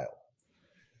pretty wild.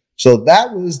 So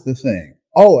that was the thing.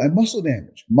 Oh, and muscle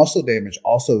damage. Muscle damage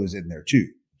also is in there too.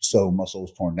 So muscle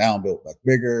is torn down, built back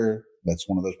bigger. That's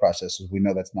one of those processes. We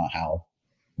know that's not how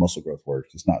muscle growth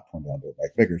works. It's not torn down, built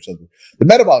back bigger. So the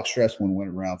metabolic stress one went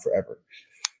around forever.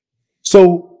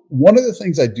 So one of the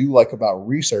things I do like about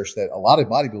research that a lot of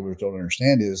bodybuilders don't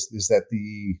understand is that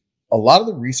a lot of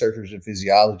the researchers in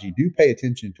physiology do pay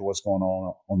attention to what's going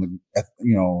on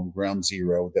the ground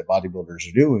zero that bodybuilders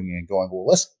are doing and going, well,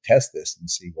 let's test this and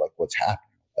see what's happening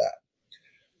with that.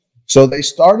 So they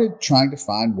started trying to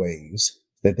find ways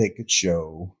that they could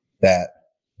show that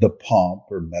the pump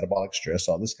or metabolic stress,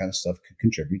 all this kind of stuff could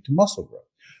contribute to muscle growth.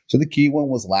 So the key one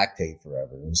was lactate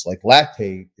forever. It was like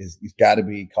lactate it's got to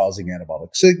be causing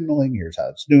anabolic signaling. Here's how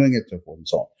it's doing it, so forth and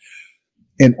so on.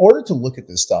 In order to look at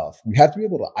this stuff, we have to be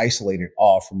able to isolate it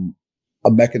off from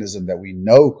a mechanism that we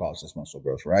know causes muscle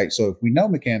growth, right? So if we know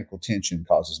mechanical tension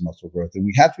causes muscle growth, then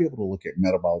we have to be able to look at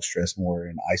metabolic stress more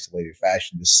in isolated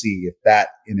fashion to see if that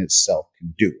in itself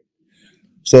can do it.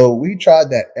 So we tried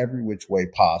that every which way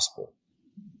possible.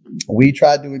 We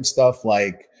tried doing stuff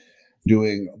like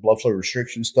doing blood flow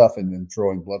restriction stuff and then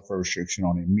throwing blood flow restriction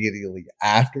on immediately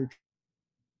after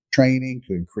training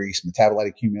to increase metabolite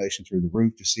accumulation through the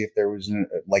roof to see if there was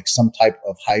some type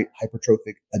of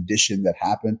hypertrophic addition that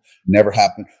happened. Never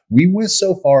happened. We went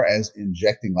so far as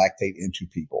injecting lactate into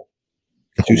people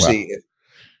to see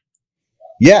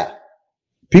if,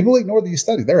 people ignore these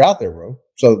studies. They're out there, bro.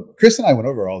 So Chris and I went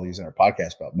over all these in our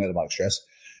podcast about metabolic stress.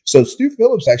 So Stu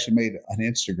Phillips actually made an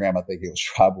Instagram, I think it was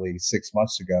probably 6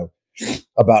 months ago,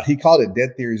 about, he called it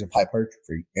dead theories of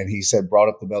hypertrophy. And he said, brought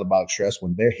up the metabolic stress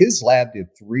when his lab did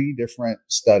 3 different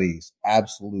studies.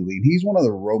 Absolutely. And he's one of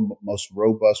the most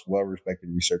robust, well-respected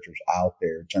researchers out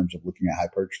there in terms of looking at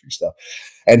hypertrophy stuff.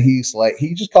 And he's like,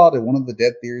 he just called it one of the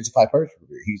dead theories of hypertrophy.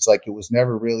 He's like, it was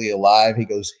never really alive. He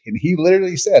goes, and he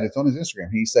literally said, it's on his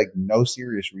Instagram. He's like, no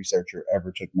serious researcher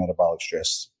ever took metabolic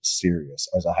stress serious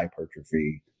as a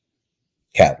hypertrophy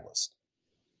catalyst.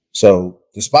 So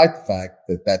despite the fact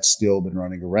that that's still been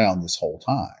running around this whole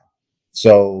time.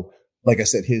 So like I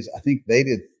said, I think they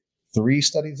did 3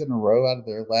 studies in a row out of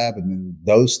their lab. And then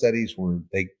those studies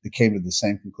they came to the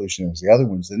same conclusion as the other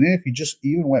ones. And then if you just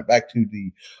even went back to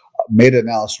the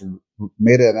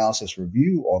meta-analysis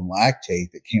review on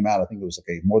lactate that came out, I think it was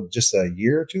just a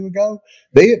year or 2 ago,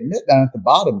 they admit down at the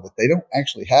bottom that they don't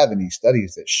actually have any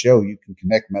studies that show you can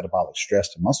connect metabolic stress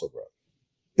to muscle growth.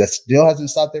 That still hasn't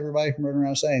stopped everybody from running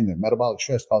around saying that metabolic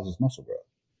stress causes muscle growth,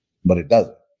 but it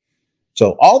doesn't.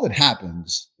 So all that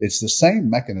happens, it's the same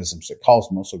mechanisms that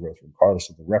cause muscle growth, regardless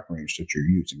of the rep range that you're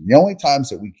using. The only times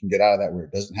that we can get out of that where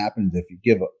it doesn't happen is if you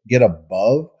get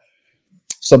above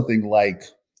something like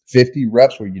 50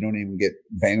 reps where you don't even get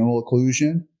venous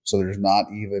occlusion. So you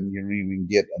don't even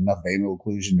get enough venous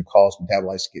occlusion to cause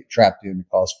metabolites to get trapped in, to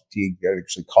cause fatigue, that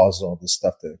actually causes all this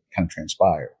stuff to kind of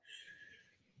transpire.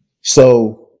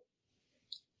 So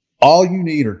all you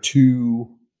need are 2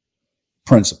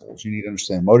 principles. You need to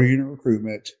understand motor unit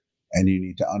recruitment, and you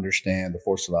need to understand the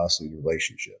force velocity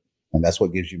relationship. And that's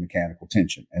what gives you mechanical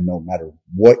tension. And no matter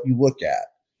what you look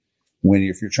at,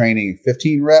 if you're training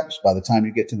 15 reps, by the time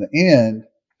you get to the end,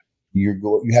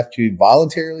 you have to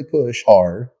voluntarily push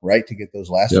hard, right, to get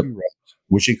those last few reps,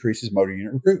 which increases motor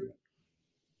unit recruitment.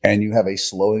 And you have a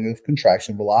slowing of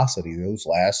contraction velocity those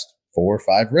last 4 or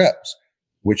 5 reps,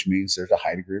 which means there's a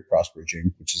high degree of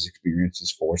cross-bridging, which is experienced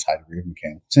as force, high degree of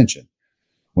mechanical tension.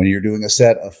 When you're doing a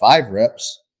set of 5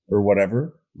 reps or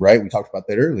whatever, right? We talked about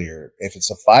that earlier. If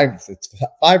it's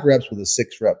 5 reps with a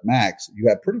 6 rep max,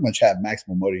 you pretty much have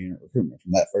maximal motor unit recruitment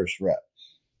from that first rep,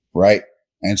 right?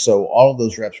 And so all of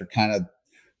those reps are kind of,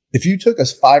 if you took a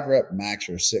 5 rep max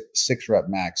or a 6 rep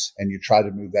max and you try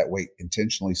to move that weight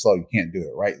intentionally slow, you can't do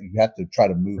it, right? You have to try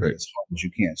to move it as hard as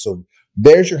you can. So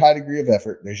there's your high degree of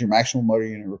effort. There's your maximal motor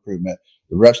unit recruitment.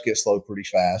 The reps get slowed pretty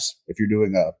fast. If you're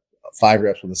doing a 5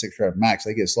 reps with a 6 rep max,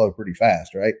 they get slowed pretty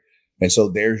fast, right? And so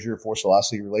there's your force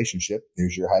velocity relationship.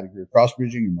 There's your high degree of cross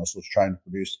bridging. Your muscles trying to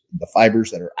produce, the fibers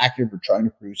that are active are trying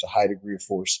to produce a high degree of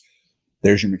force.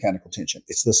 There's your mechanical tension.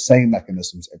 It's the same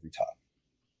mechanisms every time.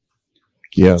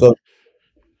 Yeah. So,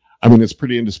 I mean, it's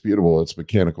pretty indisputable. It's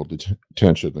mechanical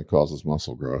tension that causes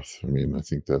muscle growth. I mean, I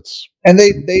think that's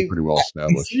pretty well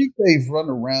established. I think they've run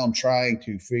around trying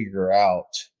to figure out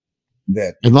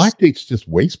that. And lactate's just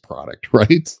waste product,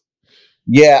 right?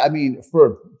 Yeah, I mean,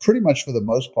 for the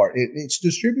most part, it's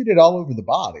distributed all over the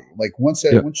body. Like once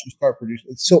you start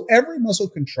producing, so every muscle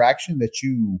contraction that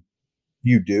you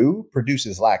do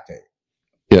produces lactate.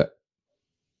 Yeah.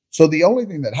 So the only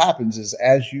thing that happens is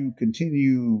as you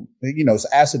continue, it's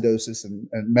acidosis and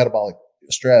metabolic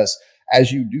stress.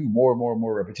 As you do more and more and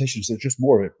more repetitions, there's just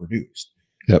more of it produced.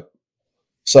 Yep.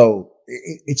 So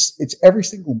it's every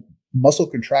single muscle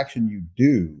contraction you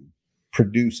do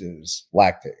produces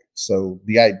lactate. So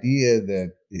the idea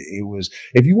that it was,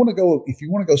 if you want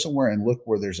to go somewhere and look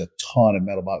where there's a ton of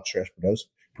metabolic stress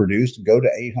produced, go to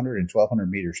 800 and 1200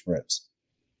 meter sprints.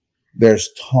 There's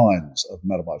tons of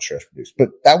metabolic stress produced, but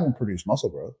that won't produce muscle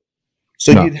growth.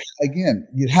 So you'd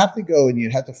have to go and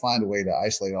you'd have to find a way to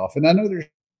isolate off. And I know there's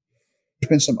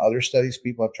been some other studies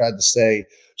people have tried to say.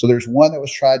 So there's one that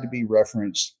was tried to be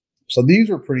referenced. So these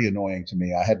were pretty annoying to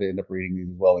me. I had to end up reading these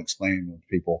as well and explaining them to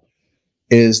people.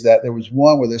 Is that there was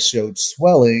one where this showed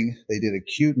swelling. They did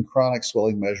acute and chronic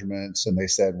swelling measurements. And they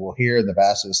said, well, here in the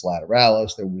vastus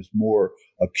lateralis, there was more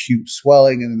acute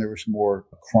swelling and then there was more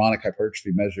chronic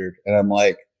hypertrophy measured. And I'm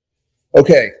like,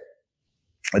 okay,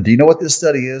 do you know what this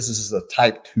study is? This is a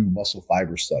type 2 muscle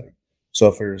fiber study. So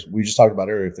we just talked about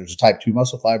earlier, if there's a type 2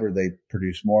 muscle fiber, they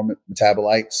produce more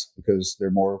metabolites because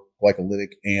they're more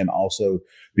glycolytic, and also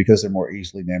because they're more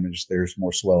easily damaged, there's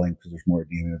more swelling because there's more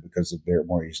edema because they're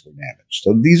more easily damaged.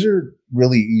 So these are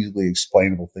really easily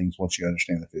explainable things once you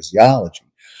understand the physiology.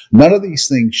 None of these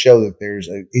things show that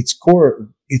it's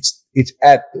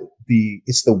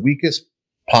the weakest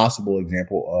possible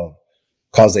example of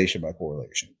causation by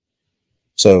correlation.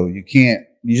 So you can't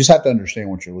you just have to understand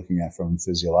what you're looking at from a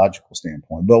physiological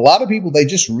standpoint. But a lot of people, they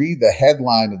just read the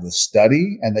headline of the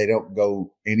study and they don't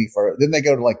go any further. Then they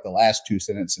go to like the last two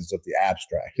sentences of the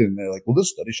abstract and they're like, well, this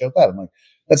study showed that. I'm like,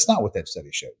 that's not what that study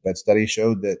showed. That study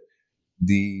showed that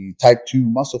the type 2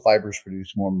 muscle fibers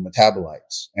produce more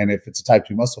metabolites. And if it's a type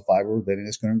 2 muscle fiber, then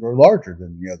it's going to grow larger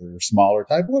than the other smaller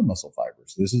type 1 muscle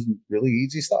fibers. This is really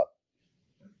easy stuff.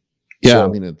 Yeah, So, I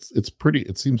mean,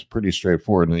 it seems pretty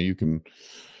straightforward. Now you can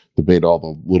debate all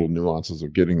the little nuances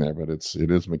of getting there, but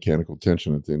it is mechanical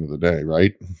tension at the end of the day,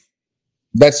 right?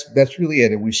 that's really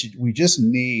it. And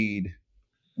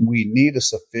we need a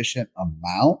sufficient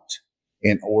amount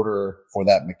in order for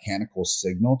that mechanical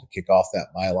signal to kick off that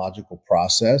biological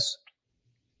process.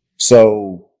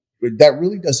 So that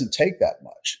really doesn't take that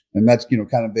much. And that's, kind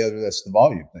of that's the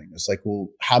volume thing. It's like, well,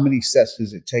 how many sets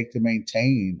does it take to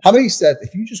maintain? How many sets,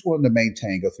 if you just wanted to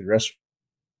maintain, go through the rest of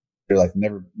your life,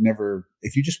 never,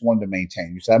 if you just wanted to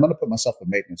maintain, you say, I'm going to put myself in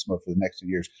maintenance mode for the next 2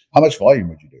 years. How much volume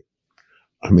would you do?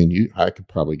 I mean, I could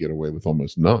probably get away with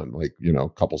almost none, like, a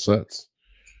couple sets,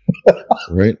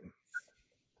 right?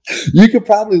 You could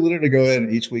probably literally go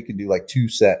in each week and do like 2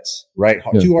 sets, right?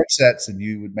 Yeah. 2 hard sets, and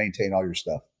you would maintain all your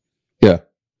stuff.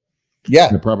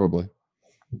 Yeah, probably.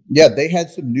 Yeah, they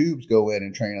had some noobs go in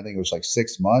and train. I think it was like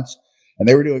 6 months, and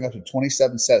they were doing up to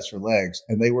 27 sets for legs,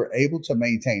 and they were able to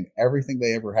maintain everything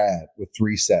they ever had with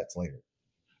 3 sets later.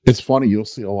 It's funny. You'll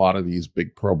see a lot of these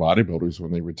big pro bodybuilders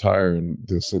when they retire, and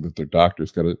they say that their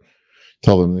doctor's got to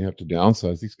tell them they have to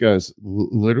downsize. These guys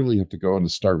literally have to go into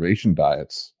starvation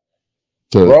diets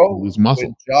to lose muscle.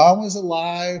 When John was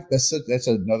alive, that's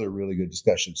another really good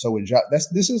discussion. So when John,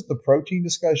 this is the protein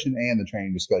discussion and the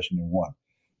training discussion in one.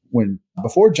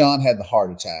 Before John had the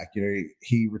heart attack,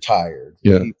 he retired.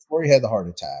 Yeah. Before he had the heart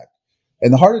attack,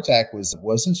 and the heart attack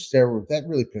wasn't steroid. That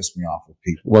really pissed me off with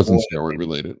people. Wasn't steroid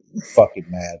related. Fucking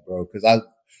mad, bro. Because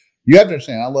you have to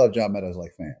understand, I love John Meadows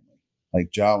like family.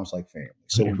 Like John was like family.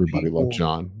 So everybody loved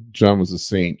John. John was a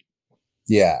saint.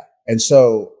 Yeah, and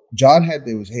so John he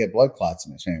had blood clots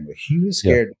in his family. He was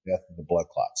scared to death of the blood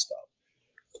clot stuff.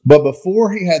 But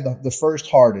before he had the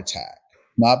first heart attack,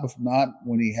 not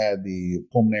when he had the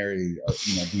pulmonary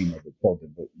edema that killed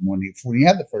him, but when he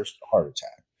had the first heart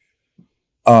attack,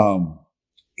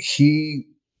 he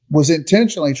was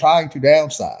intentionally trying to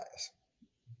downsize.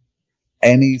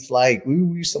 And he's like, we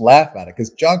used to laugh about it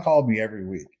because John called me every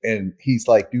week, and he's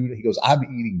like, dude, he goes, I'm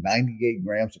eating 98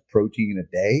 grams of protein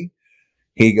a day.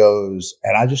 He goes,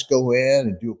 and I just go in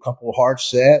and do a couple of hard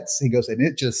sets. He goes, and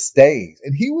it just stays.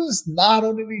 And he was not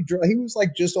on any drug. He was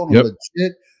like just on a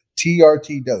legit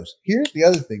TRT dose. Here's the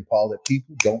other thing, Paul, that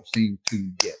people don't seem to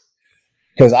get.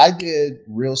 Because I did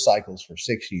real cycles for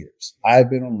 6 years. I've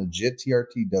been on legit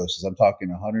TRT doses. I'm talking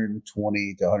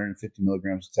 120 to 150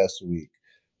 milligrams of test a week.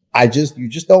 You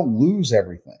just don't lose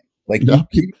everything. Like you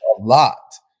keep a lot.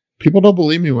 People don't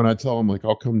believe me when I tell them, like,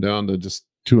 I'll come down to just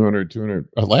 200.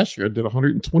 Last year I did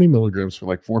 120 milligrams for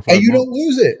like 4 or 5 months. And you months. Don't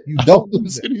lose it. You don't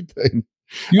lose anything.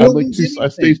 I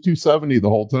stayed 270 the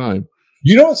whole time.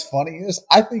 You know what's funny is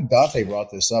I think Dante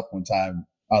brought this up one time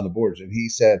on the boards, and he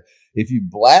said, if you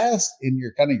blast in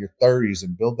your kind of your 30s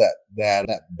and build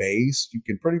that base, you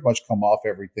can pretty much come off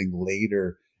everything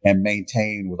later and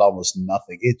maintain with almost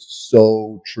nothing. It's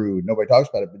so true. Nobody talks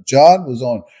about it, but John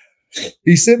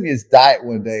he sent me his diet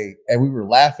one day and we were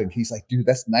laughing. He's like, dude,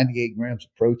 that's 98 grams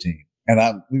of protein.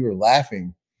 And we were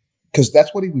laughing because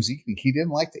that's what he was eating. He didn't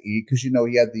like to eat because, he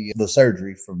had the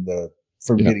surgery from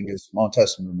getting his small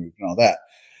intestine removed and all that.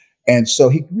 And so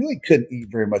he really couldn't eat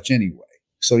very much anyway.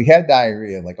 So he had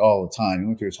diarrhea like all the time. He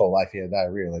went through his whole life. He had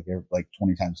diarrhea like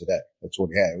 20 times a day. That's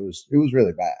what he had. It was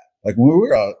really bad. Like when we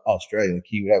were in Australia, like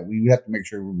we would have to make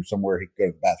sure we were somewhere he could go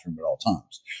to the bathroom at all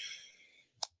times.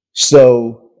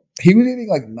 So he was eating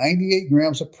like 98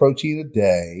 grams of protein a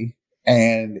day,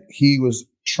 and he was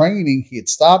training. He had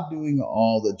stopped doing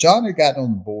John had gotten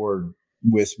on the board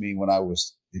with me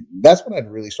that's when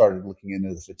I'd really started looking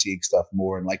into the fatigue stuff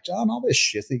more. And like, John, all this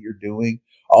shit that you're doing,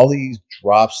 all these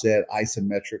drop set,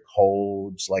 isometric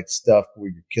holds, like stuff where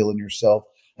you're killing yourself.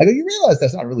 I go, you realize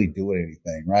that's not really doing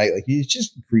anything, right? Like you're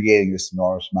just creating this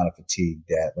enormous amount of fatigue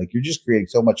debt. Like you're just creating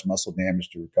so much muscle damage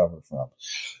to recover from.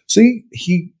 So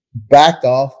he backed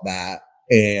off that,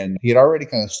 and he had already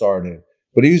kind of started,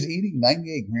 but he was eating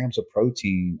 98 grams of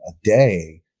protein a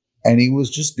day, and he was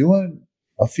just doing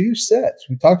a few sets.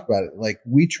 We talked about it. Like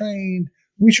we trained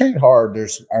hard.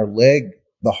 There's our leg,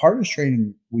 the hardest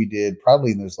training we did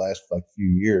probably in those last few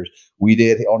years, we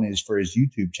did for his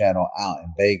YouTube channel out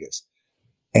in Vegas.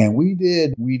 And we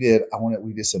did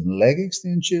some leg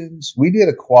extensions. We did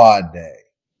a quad day.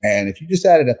 And if you just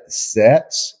added up the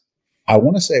sets, I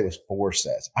want to say it was 4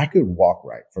 sets. I could walk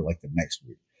right for like the next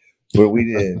week. But we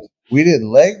did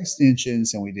leg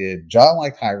extensions, and we did John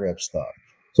liked high rep stuff.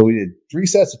 So we did 3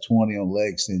 sets of 20 on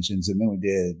leg extensions, and then we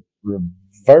did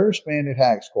reverse banded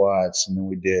hack squats, and then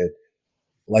we did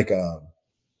like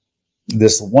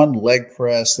this one leg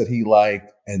press that he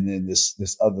liked, and then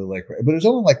this other leg press. But it was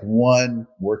only like one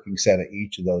working set of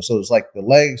each of those. So it was like the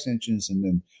leg extensions and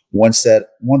then one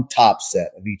top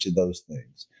set of each of those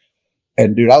things.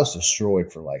 And dude, I was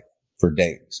destroyed for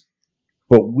days.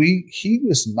 But he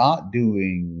was not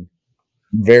doing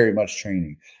very much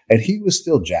training, and he was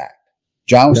still jacked.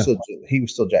 John was he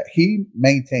was still jacked. He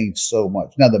maintained so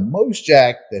much. Now, the most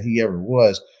jacked that he ever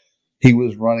was, he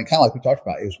was running kind of like we talked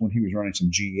about. It was when he was running some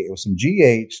GH. It was some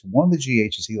GH. One of the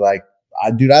GHs he liked.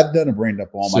 Dude, I've done a brain up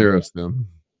on my Serostim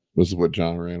was what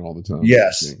John ran all the time.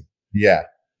 Yes. Yeah.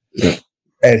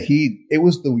 And it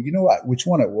was which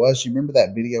one it was? You remember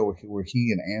that video where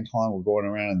he and Anton were going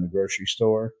around in the grocery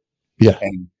store? Yeah.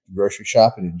 And grocery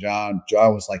shopping, and John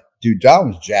was like, dude, John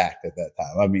was jacked at that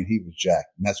time. I mean, he was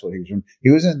jacked, and that's what he was doing.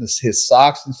 He was in his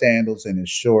socks and sandals and his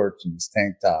shorts and his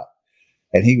tank top,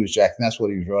 and he was jacked, and that's what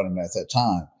he was running at that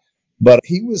time. But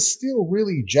he was still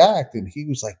really jacked, and he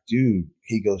was like, dude,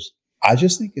 he goes, I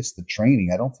just think it's the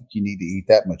training. I don't think you need to eat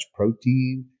that much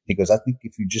protein. He goes, I think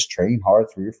if you just train hard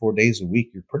 3 or 4 days a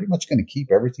week, you're pretty much going to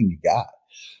keep everything you got.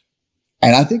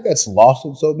 And I think that's lost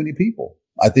on so many people.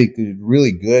 I think it's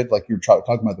really good. Like you're talking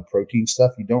about the protein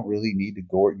stuff. You don't really need to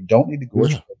gorge. You don't need to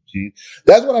gorge protein.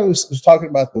 That's what I was talking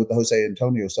about with the Jose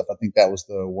Antonio stuff. I think that was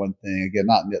the one thing, again,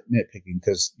 not nitpicking,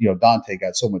 because, Dante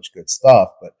got so much good stuff,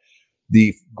 but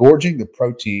the gorging the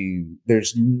protein,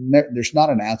 there's not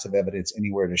an ounce of evidence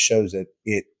anywhere that shows that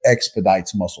it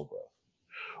expedites muscle growth.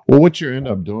 Well, what you end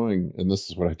up doing, and this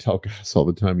is what I tell guys all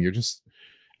the time, you're just,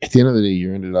 at the end of the day,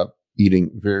 you ended up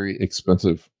eating very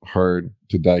expensive, hard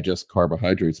to digest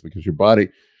carbohydrates, because your body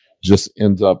just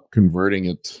ends up converting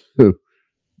it to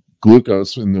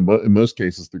glucose in most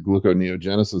cases through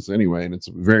gluconeogenesis anyway.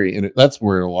 And that's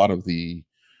where a lot of the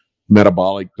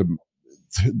metabolic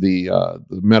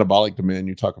metabolic demand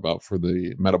you talk about for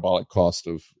the metabolic cost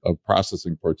of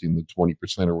processing protein, the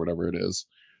 20% or whatever it is.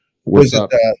 Was it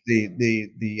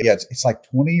it's like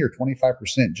 20 or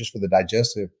 25% just for the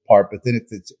digestive part, but then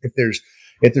if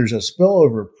there's a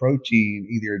spillover of protein,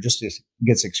 either it just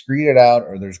gets excreted out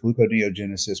or there's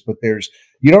gluconeogenesis, but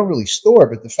you don't really store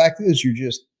it. But the fact is, you're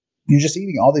just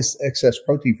eating all this excess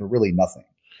protein for really nothing.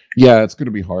 Yeah, it's going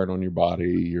to be hard on your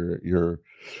body. You're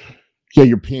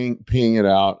peeing it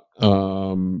out.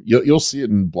 You'll see it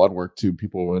in blood work too.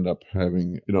 People will end up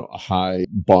having a high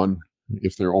bun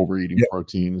if they're overeating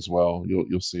protein as well.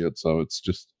 You'll see it. So it's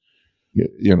just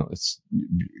it's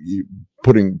you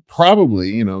putting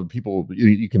probably people.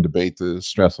 You can debate the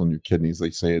stress on your kidneys.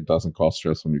 They say it doesn't cause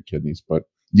stress on your kidneys, but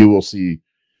you will see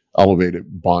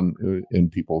elevated bun in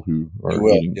people who are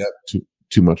eating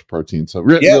too much protein. So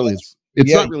really,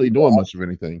 it's not really doing much of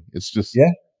anything. It's just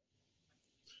there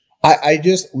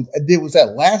was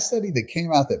that last study that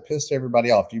came out that pissed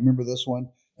everybody off. Do you remember this one?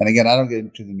 And again, I don't get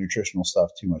into the nutritional stuff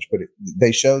too much, but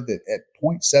they showed that at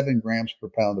 0.7 grams per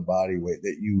pound of body weight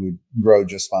that you would grow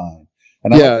just fine.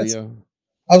 And I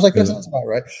was like, that sounds about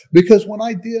right. Because when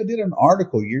I did an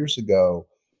article years ago,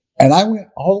 and I went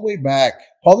all the way back,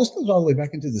 Paul, this goes all the way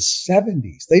back into the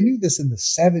 70s. They knew this in the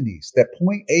 70s, that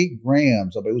 0.8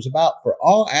 grams of it was about, for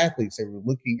all athletes, they were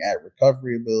looking at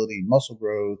recovery ability, muscle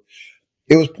growth.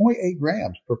 It was 0.8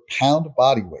 grams per pound of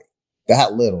body weight.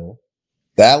 That little,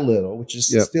 which is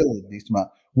still a decent amount,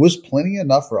 was plenty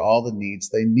enough for all the needs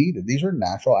they needed. These are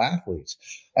natural athletes.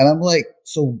 And I'm like,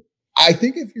 so I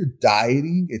think if you're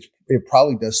dieting, it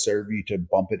probably does serve you to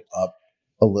bump it up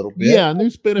a little bit. Yeah, and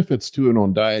there's benefits to it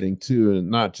on dieting too, and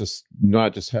not just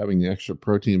having the extra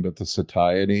protein, but the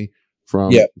satiety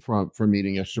from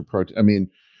eating extra protein. I mean,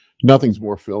 nothing's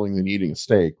more filling than eating a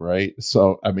steak, right?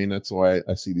 So, I mean, that's why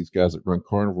I see these guys that run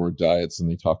carnivore diets and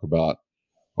they talk about,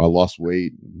 I lost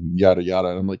weight, yada yada.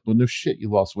 And I'm like, well, no shit, you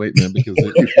lost weight, man. Because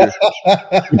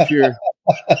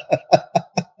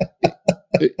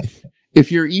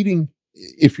if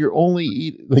you're only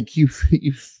eating, like you've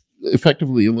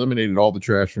effectively eliminated all the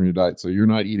trash from your diet. So you're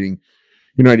not eating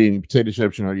potato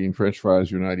chips, you're not eating French fries,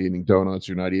 you're not eating donuts,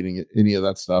 you're not eating any of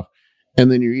that stuff.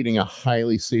 And then you're eating a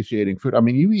highly satiating food. I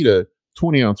mean, you eat a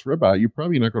 20-ounce ribeye, you're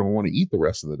probably not going to want to eat the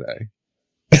rest of the day.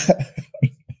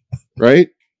 Right?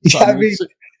 So,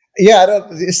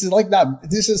 this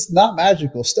is not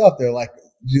magical stuff. They're like,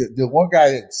 the one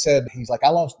guy that said, he's like, I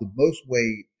lost the most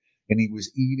weight and he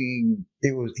was eating,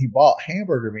 he bought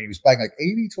hamburger meat. He was buying like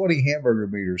 80-20 hamburger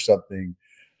meat or something.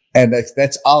 And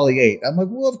that's all he ate. I'm like,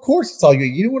 well, of course it's all you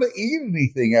eat. You don't want to eat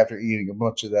anything after eating a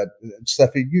bunch of that stuff.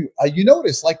 You know what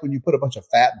it's like when you put a bunch of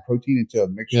fat and protein into a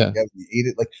mixture together and you eat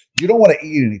it. Like, you don't want to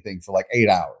eat anything for like 8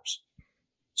 hours.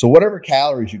 So whatever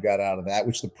calories you got out of that,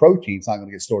 which the protein's not going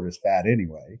to get stored as fat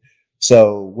anyway.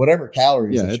 So whatever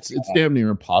calories. Yeah, it's damn near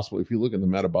impossible. If you look at the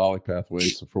metabolic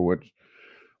pathways for which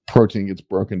protein gets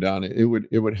broken down, it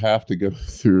would have to go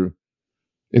through.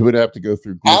 It would have to go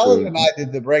through. Alan and I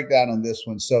did the breakdown on this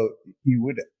one. So you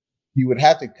would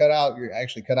have to cut out your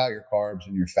carbs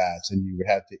and your fats, and you would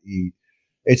have to eat.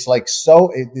 It's like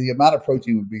the amount of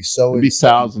protein would be so. It'd be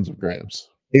thousands of grams.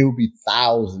 It would be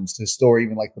thousands to store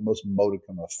even like the most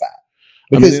modicum of fat.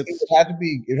 Because it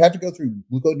would have to go through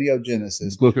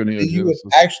gluconeogenesis. You would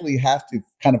actually have to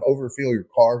kind of overfill your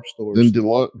carb stores. Then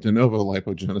de novo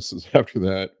lipogenesis after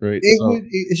that, right?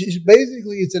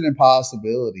 It's an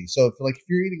impossibility. So if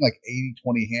you're eating like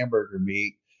 80-20 hamburger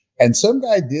meat, and some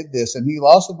guy did this and he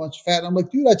lost a bunch of fat, and I'm like,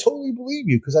 dude, I totally believe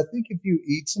you, because I think if you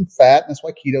eat some fat, and that's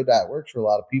why keto diet works for a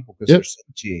lot of people, because they're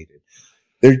satiated.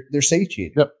 They're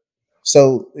satiated. Yep.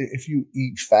 So if you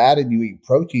eat fat and you eat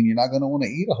protein, you're not going to want to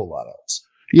eat a whole lot else.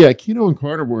 Yeah, keto and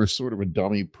carnivore is sort of a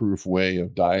dummy-proof way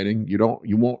of dieting. You don't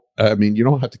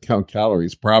have to count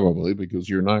calories probably, because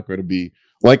you're not going to be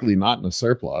likely not in a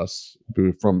surplus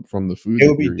from the food. It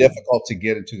would be difficult to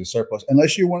get into the surplus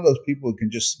unless you're one of those people who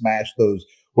can just smash those.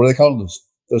 What do they call them?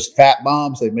 Those fat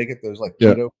bombs. They make it those like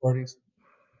keto parties.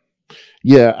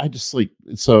 Yeah, I just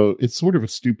so it's sort of a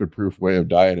stupid-proof way of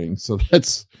dieting. So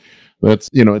that's it's,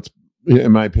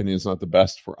 in my opinion, it's not the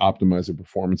best for optimizing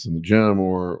performance in the gym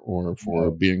or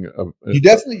for being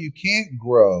you can't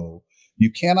grow.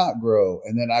 You cannot grow.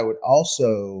 And then I would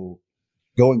also,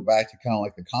 going back to kind of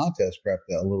like the contest prep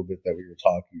a little bit that we were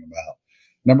talking about.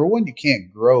 Number one, you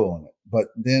can't grow on it. But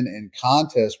then in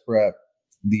contest prep,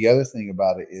 the other thing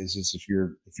about it is if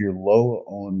you're low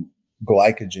on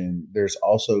glycogen, there's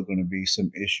also going to be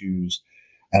some issues.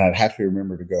 And I'd have to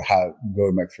remember to go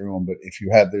back through them. But if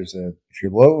you're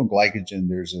low on glycogen,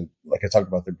 like I talked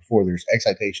about there before, there's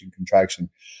excitation, contraction,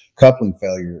 coupling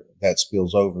failure that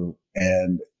spills over.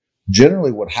 And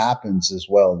generally what happens as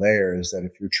well there is that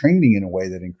if you're training in a way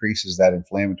that increases that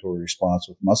inflammatory response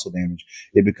with muscle damage,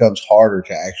 it becomes harder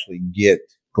to actually get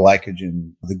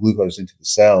glycogen, the glucose, into the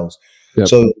cells. Yep.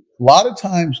 So a lot of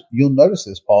times you'll notice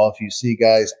this, Paul, if you see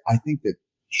guys, I think that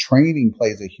training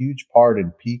plays a huge part in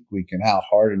peak week and how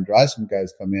hard and dry some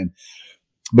guys come in,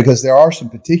 because there are some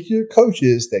particular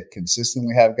coaches that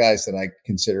consistently have guys that I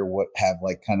consider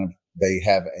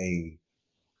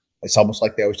it's almost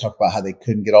like they always talk about how they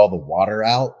couldn't get all the water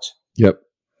out. Yep.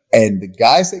 And the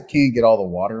guys that can't get all the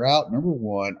water out, number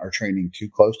one, are training too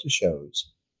close to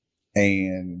shows.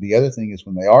 And the other thing is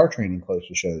when they are training close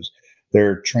to shows,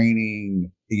 they're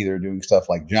training either doing stuff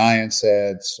like giant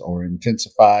sets or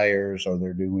intensifiers, or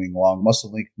they're doing long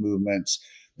muscle length movements,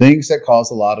 things that cause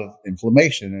a lot of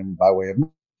inflammation and by way of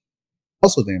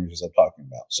muscle damage, as I'm talking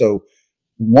about. So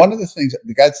one of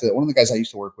the guys I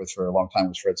used to work with for a long time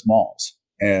was Fred Smalls.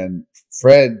 And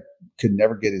Fred could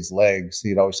never get his legs.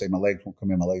 He'd always say, my legs won't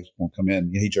come in, my legs won't come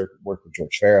in. He worked with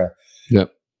George Farah.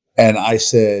 Yep. And I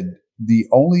said,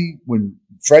 when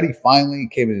Freddie finally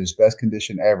came in his best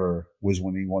condition ever was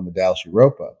when he won the Dallas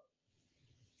Europa.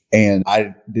 And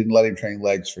I didn't let him train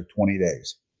legs for 20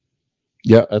 days.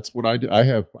 Yeah, that's what I do. I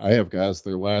have guys,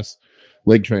 their last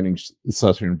leg training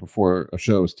session before a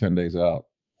show is 10 days out.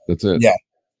 That's it. Yeah.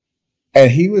 And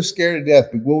he was scared to death.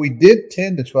 But we did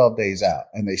 10 to 12 days out,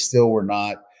 and they still were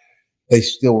not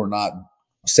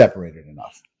separated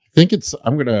enough. I think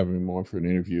I'm going to have him on for an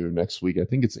interview next week. I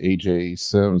think it's AJ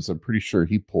Sims. I'm pretty sure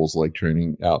he pulls leg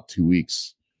training out 2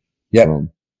 weeks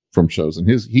from shows. And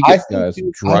he gets guys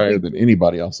drier than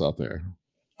anybody else out there.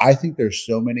 I think there's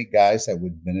so many guys that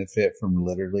would benefit from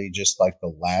literally just like at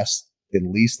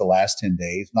least the last 10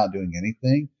 days, not doing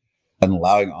anything and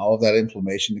allowing all of that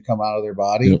inflammation to come out of their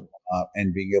body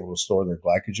and being able to store their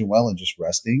glycogen well and just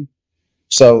resting.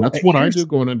 So that's what I do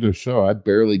going into a show. I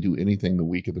barely do anything the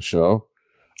week of the show.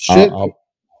 And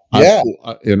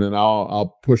then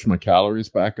I'll push my calories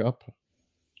back up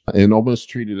and almost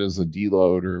treat it as a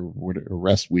deload or a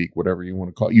rest week, whatever you want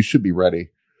to call it. You should be ready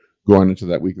going into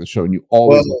that week of the show, and you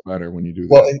always look better when you do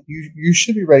that. Well, you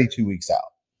should be ready 2 weeks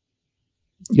out.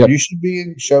 Yep. You should be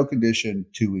in show condition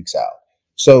 2 weeks out.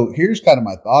 So here's kind of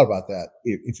my thought about that.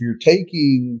 If you're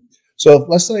taking,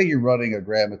 let's say you're running a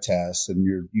gram of tests and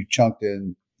you chunked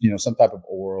in, some type of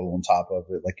oral on top of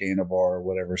it, like Anabar or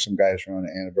whatever. Some guys run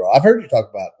Anabar. I've heard you talk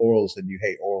about orals and you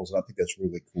hate orals, and I think that's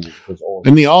really cool because orals.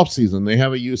 In the off season, they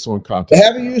have a use on contest. They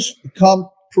have a use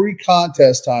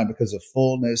pre-contest time because of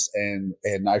fullness and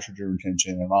nitrogen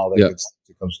retention and all that good stuff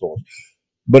that comes to us.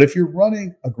 But if you're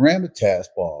running a gram of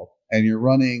test ball and you're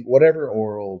running whatever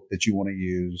oral that you want to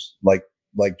use, like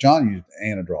John used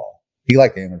Anadrol. He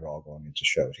liked Anadrol going into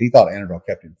shows. He thought Anadrol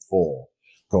kept him full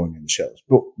going into shows.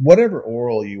 But whatever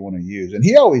oral you want to use, and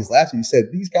he always laughed and he said,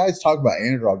 these guys talk about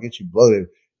Anadrol gets you bloated.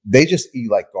 They just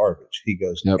eat like garbage. He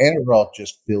goes, Anadrol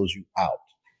just fills you out.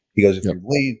 He goes, if you're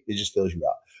lean, it just fills you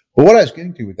out. But what I was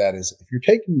getting to with that is if you're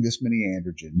taking this many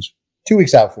androgens 2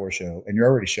 weeks out for a show and you're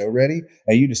already show ready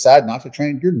and you decide not to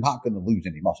train, you're not going to lose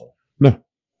any muscle.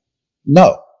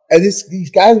 No. And these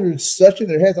guys are such in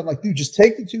their heads. I'm like, dude, just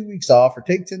take the 2 weeks off or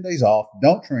take 10 days off.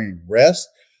 Don't train. Rest.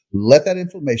 Let that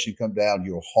inflammation come down.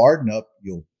 You'll harden up.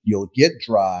 You'll get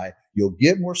dry. You'll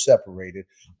get more separated.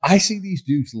 I see these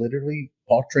dudes literally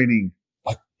while training,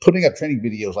 like putting up training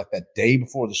videos like that day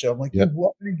before the show. I'm like, dude,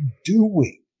 what are you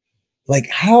doing? Like,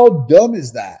 how dumb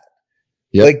is that?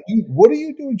 Like, dude, what are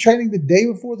you doing training the day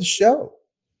before the show?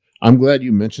 I'm glad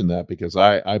you mentioned that because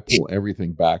I pull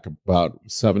everything back about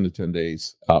 7 to 10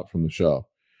 days out from the show.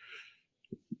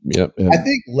 I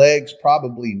think legs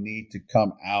probably need to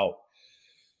come out.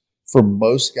 For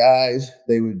most guys,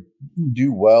 they would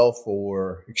do well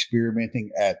for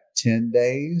experimenting at 10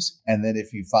 days. And then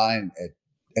if you find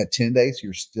at 10 days,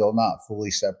 you're still not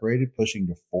fully separated, pushing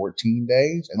to 14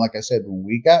 days. And like I said,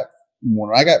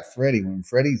 when I got Freddie, when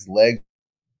Freddie's legs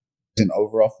and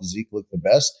overall physique looked the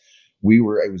best,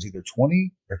 it was either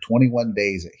 20 or 21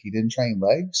 days that he didn't train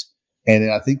legs. And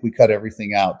then I think we cut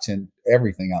everything out for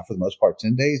the most part,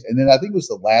 10 days. And then I think it was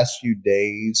the last few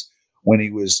days when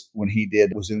he was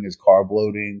doing his carb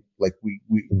loading. Like we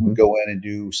would go in and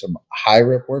do some high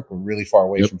rep work. We're really far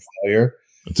away from failure.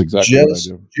 That's exactly what I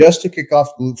do. Just to kick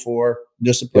off glute 4,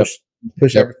 just to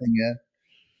push everything in.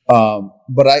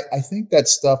 But I think that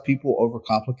stuff, people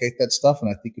overcomplicate that stuff.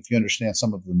 And I think if you understand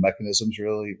some of the mechanisms,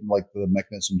 really like the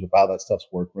mechanisms of how that stuff's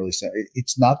work, really,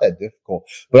 it's not that difficult.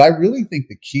 But I really think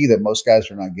the key that most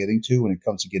guys are not getting to when it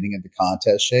comes to getting into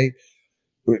contest shape,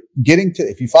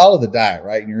 if you follow the diet,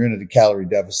 right, and you're in a calorie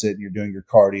deficit and you're doing your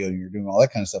cardio and you're doing all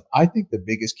that kind of stuff, I think the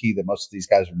biggest key that most of these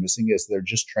guys are missing is they're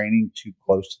just training too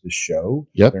close to the show.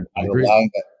 They're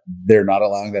not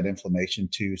allowing that inflammation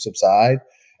to subside.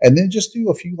 And then just do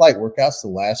a few light workouts the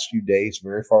last few days,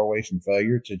 very far away from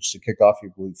failure, to kick off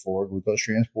your glute 4 glucose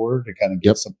transporter to kind of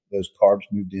get some of those carbs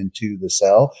moved into the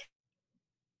cell.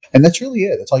 And that's really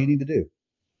it. That's all you need to do.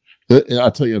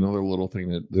 I'll tell you another little thing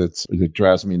that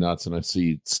drives me nuts, and I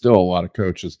see still a lot of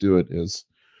coaches do it, is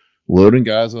loading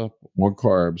guys up on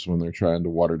carbs when they're trying to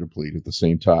water deplete at the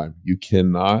same time. You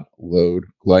cannot load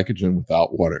glycogen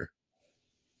without water.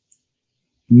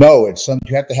 No,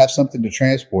 you have to have something to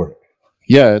transport it.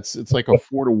 Yeah, it's like a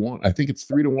 4-to-1. I think it's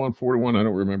 3-to-1, 4-to-1. I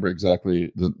don't remember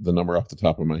exactly the number off the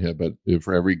top of my head, but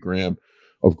for every gram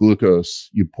of glucose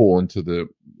you pull into the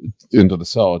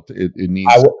cell, it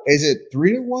needs. Is it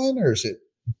 3-to-1 or is it?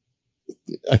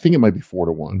 I think it might be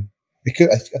 4-to-1. I think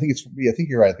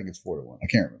you're right. I think it's 4-to-1. I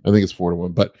can't remember. I think it's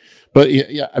 4-to-1. But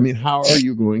yeah. I mean, how are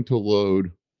you going to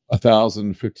load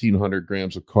 1,000, 1,500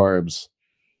 grams of carbs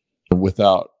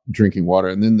without drinking water?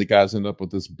 And then the guys end up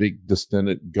with this big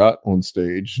distended gut on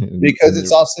stage because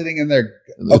it's all sitting in there.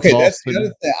 Okay, that's the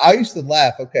other thing. I used to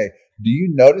laugh. Okay, do you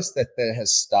notice that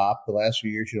has stopped the last few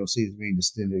years? You don't see as many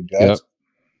distended guts,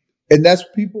 and that's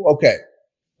people. Okay,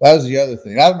 that was the other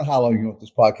thing. I don't know how long you want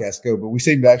this podcast go, but we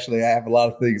seem to actually have a lot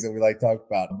of things that we like to talk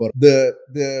about. But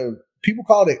the people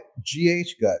called it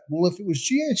GH gut. Well, if it was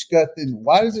GH gut, then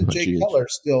why does Jay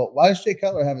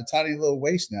Cutler have a tiny little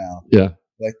waist now? Yeah,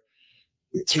 like.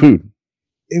 It's food.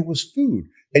 It was food.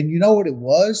 And you know what it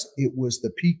was? It was the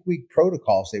peak week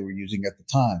protocols they were using at the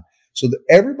time. So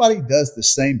everybody does the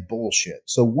same bullshit.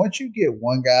 So once you get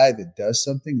one guy that does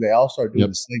something, they all start doing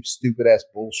the same stupid ass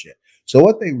bullshit. So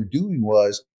what they were doing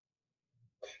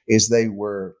is they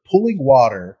were pulling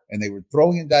water and they were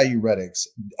throwing in diuretics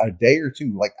a day or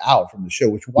two, like out from the show,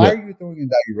 why are you throwing in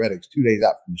diuretics 2 days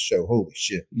out from the show? Holy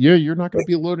shit. Yeah. You're not going to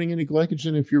be loading any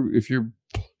glycogen if you're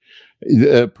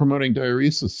promoting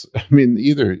diuresis. I mean,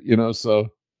 either, so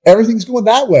everything's going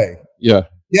that way. Yeah.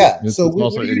 So it's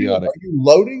also idiotic. Are you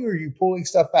loading or are you pulling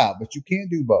stuff out? But you can't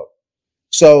do both.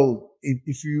 So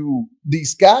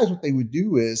these guys, what they would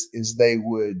do is they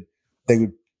would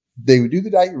do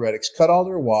the diuretics, cut all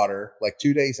their water like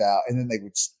 2 days out, and then they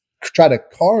would try to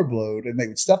carb load, and they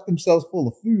would stuff themselves full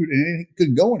of food, and it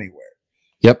couldn't go anywhere.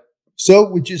 Yep. So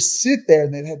it would just sit there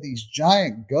and they'd have these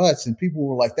giant guts and people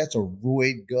were like, that's a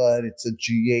roid gut. It's a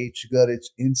GH gut.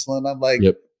 It's insulin. I'm like,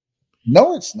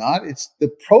 no, it's not. It's the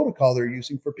protocol they're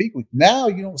using for peak week. Now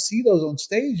you don't see those on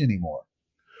stage anymore.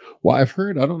 Well, I've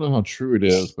heard, I don't know how true it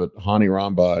is, but Hani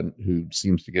Rambod, who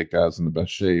seems to get guys in the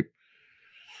best shape,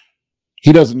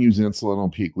 he doesn't use insulin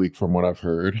on peak week from what I've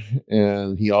heard.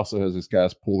 And he also has his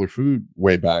guys pull their food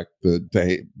way back the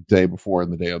day before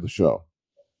and the day of the show.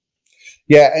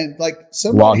 Yeah. And like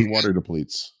while he water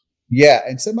depletes. Yeah.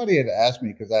 And somebody had asked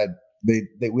me, because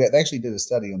we actually did a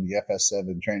study on the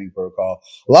FS7 training protocol.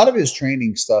 A lot of his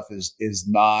training stuff is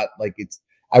not like,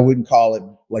 I wouldn't call it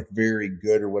like very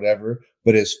good or whatever,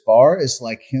 but as far as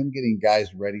like him getting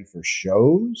guys ready for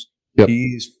shows,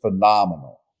 he's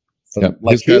phenomenal.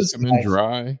 Like his guys come in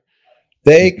dry.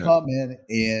 They come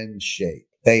in shape.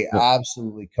 They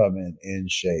absolutely come in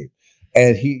shape.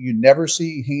 And you never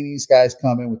see Haney's guys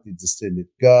come in with the distended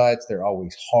guts. They're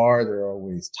always hard. They're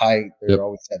always tight. They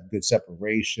always have good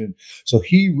separation. So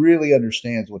he really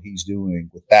understands what he's doing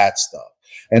with that stuff.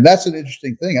 And that's an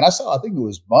interesting thing. And I think it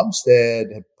was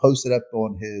Bumstead had posted up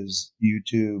on his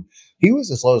YouTube. He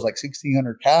was as low as like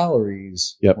 1,600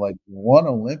 calories, like one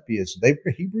Olympia. So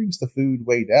he brings the food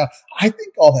way down. I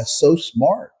think all that's so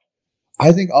smart.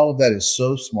 I think all of that is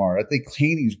so smart. I think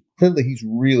Haney's he's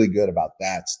really good about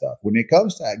that stuff. When it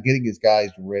comes to getting his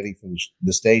guys ready for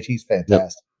the stage, he's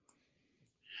fantastic.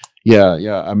 Yeah.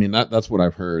 I mean, that's what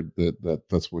I've heard,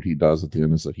 that's what he does at the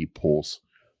end, is that he pulls.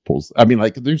 I mean,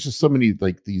 like, there's just so many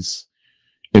like these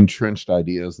entrenched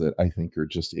ideas that I think are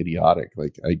just idiotic.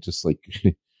 Like, I just like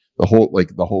the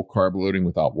whole carb loading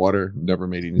without water never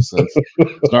made any sense.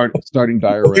 Starting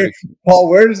diuretics. Paul,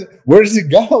 where does it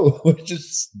go? It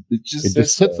just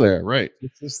sits there, right?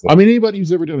 I mean, anybody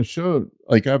who's ever done a show,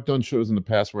 like I've done shows in the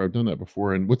past where I've done that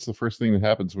before, and what's the first thing that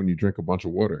happens when you drink a bunch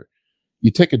of water? You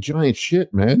take a giant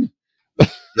shit, man.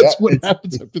 That's what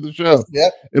happens after the show.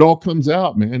 It all comes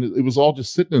out, man. It was all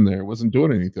just sitting in there. It wasn't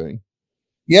doing anything.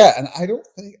 Yeah, and I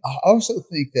also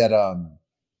think that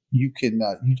you can,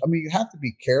 you have to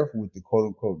be careful with the quote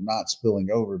unquote not spilling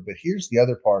over. But here's the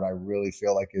other part I really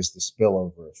feel like is the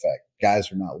spillover effect.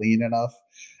 Guys are not lean enough.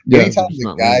 Anytime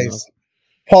the guys,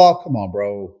 Paul, come on,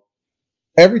 bro.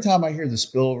 Every time I hear the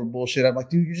spillover bullshit, I'm like,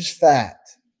 dude, you're just fat.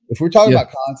 If we're talking about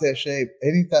contest shape,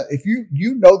 anytime, if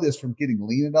you know this from getting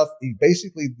lean enough,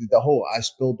 basically the whole I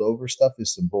spilled over stuff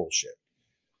is some bullshit.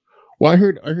 Well, I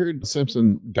heard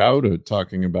Simpson Dowda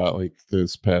talking about like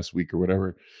this past week or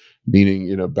whatever,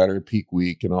 meaning, better peak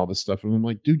week and all this stuff. And I'm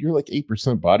like, dude, you're like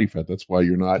 8% body fat. That's why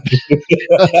you're not.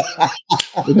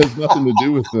 It has nothing to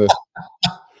do with the.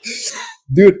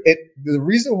 Dude, the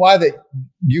reason why that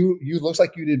you looks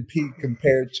like you didn't peak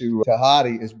compared to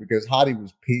Hottie is because Hottie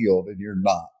was peeled and you're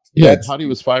not. Yeah, Hottie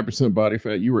was 5% body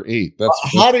fat. You were 8.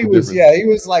 Hottie was, he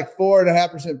was like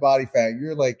 4.5% body fat.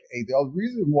 You're like 8. The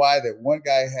reason why that one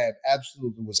guy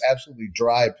was absolutely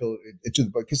dry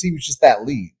because he was just that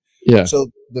lean. Yeah. So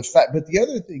but the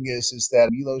other thing is that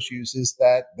Milos uses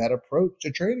that approach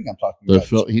to training I'm talking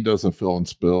about. He does a fill and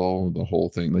spill, the whole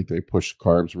thing. Like they push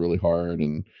carbs really hard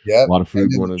and a lot of food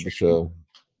going into the show.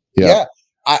 Yeah.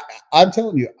 I'm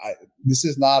telling you, this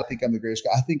is not, I think I'm the greatest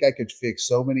guy. I think I could fix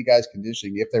so many guys'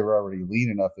 conditioning if they were already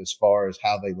lean enough as far as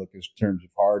how they look in terms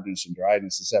of hardness and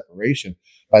dryness and separation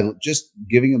by just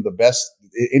giving them the best.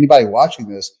 Anybody watching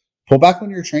this, pull back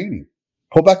on your training.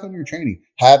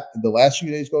 Have the last few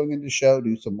days going into the show,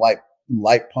 do some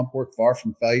light pump work far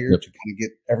from failure to kind of get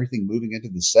everything moving into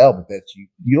the cell. But that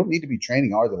you don't need to be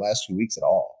training hard the last 2 weeks at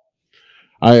all.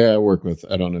 I work with,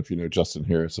 I don't know if you know Justin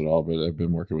Harris at all, but I've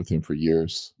been working with him for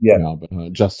years now.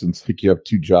 But Justin's like, you have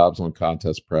 2 jobs on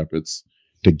contest prep. It's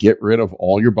to get rid of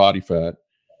all your body fat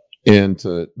and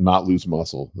to not lose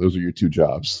muscle. Those are your 2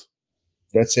 jobs.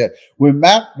 That's it. When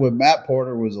Matt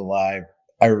Porter was alive,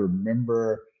 I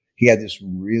remember he had this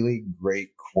really great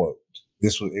quote.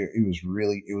 It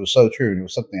was so true. And it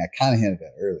was something I kind of hinted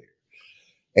at earlier.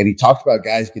 And he talked about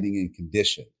guys getting in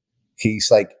condition.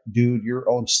 He's like, dude, you're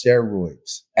on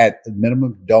steroids. At the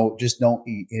minimum, don't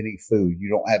eat any food. You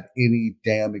don't have any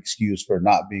damn excuse for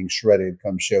not being shredded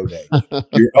come show day.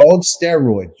 You're on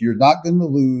steroids. You're not going to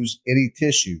lose any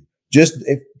tissue. If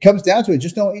it comes down to it,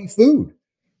 just don't eat food.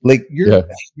 Like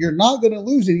you're not going to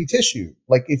lose any tissue.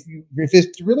 Like if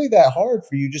it's really that hard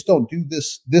for you, just don't do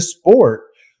this sport.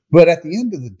 But at the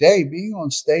end of the day, being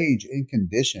on stage in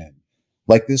condition,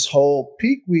 like this whole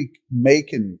peak week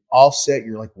can offset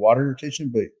your like water retention.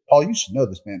 But Paul, you should know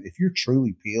this, man. If you're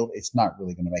truly peeled, it's not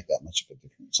really going to make that much of a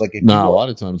difference. Like a lot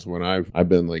of times when I've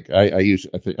been like, I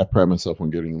pride myself on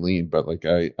getting lean, but like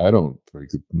I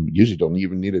usually don't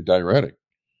even need a diuretic.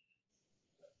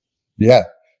 Yeah.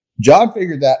 John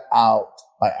figured that out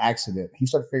by accident. He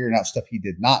started figuring out stuff he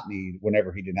did not need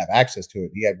whenever he didn't have access to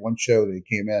it. He had one show that he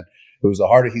came in. It was the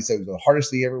hardest. He said it was the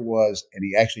hardest he ever was. And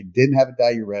he actually didn't have a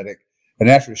diuretic. And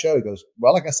after the show, he goes,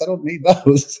 well, I guess I don't need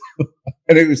those.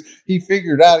 And he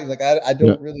figured out, he's like, I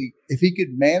don't really, if he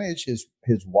could manage his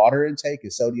water intake,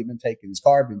 his sodium intake, and his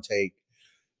carb intake,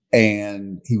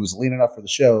 and he was lean enough for the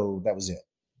show, that was it.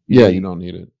 Yeah, you don't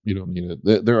need it. You don't need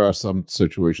it. There are some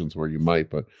situations where you might,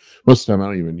 but most of the time I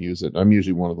don't even use it. I'm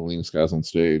usually one of the leanest guys on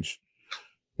stage,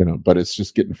 but it's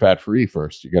just getting fat free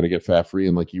first. You got to get fat free.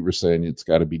 And like you were saying, it's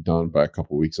got to be done by a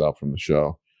couple of weeks out from the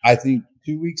show. I think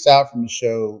 2 weeks out from the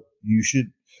show, you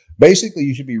should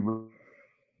be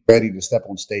ready to step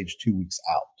on stage 2 weeks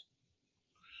out.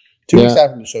 2 weeks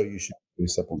out from the show, you should be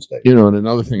step on stage. And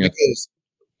another thing I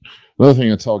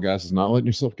tell guys is not letting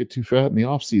yourself get too fat in the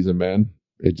off season, man.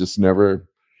 It just never,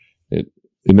 it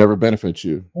never benefits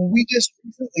you. Well, we just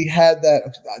recently had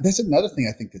that. That's another thing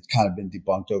I think that's kind of been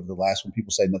debunked over the last when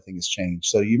people say nothing has changed.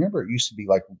 So you remember it used to be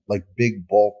like big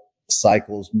bulk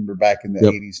cycles. Remember back in the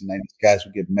 80s and 90s, guys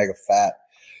would get mega fat.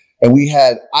 And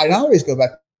I always go back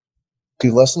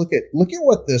to, let's look at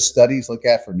what the studies look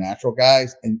at for natural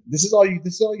guys. And this is all you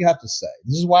have to say.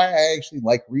 This is why I actually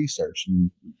like research and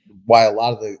why a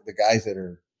lot of the guys that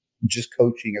are just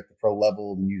coaching at the pro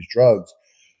level and use drugs,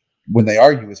 when they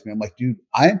argue with me, I'm like, dude,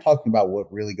 I am talking about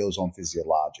what really goes on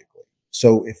physiologically.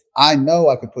 So if I know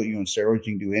I can put you on steroids,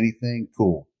 you can do anything,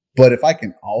 cool. But if I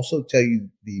can also tell you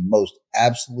the most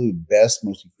absolute best,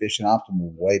 most efficient,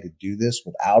 optimal way to do this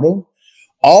without them,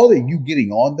 all that you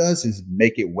getting on does is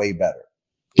make it way better.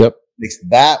 Yep. Makes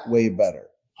that way better.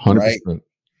 100%. Right?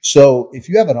 So if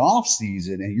you have an off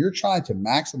season and you're trying to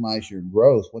maximize your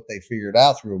growth, what they figured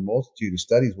out through a multitude of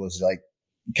studies was like,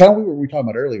 kind of what we were talking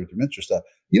about earlier with the menstrual stuff.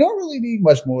 You don't really need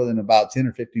much more than about 10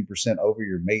 or 15% over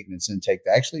your maintenance intake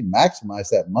to actually maximize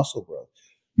that muscle growth.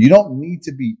 You don't need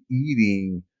to be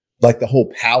eating like the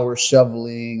whole power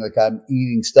shoveling, like I'm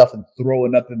eating stuff and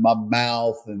throwing up in my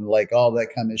mouth and like all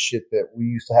that kind of shit that we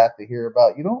used to have to hear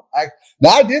about.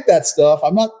 I did that stuff.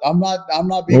 I'm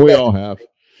not being well, we all have.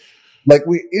 Like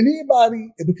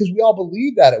because we all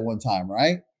believed that at one time,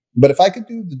 right? But if I could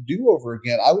do the do-over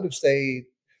again, I would have stayed.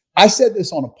 I said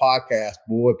this on a podcast,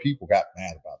 boy, people got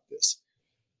mad about this.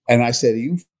 And I said,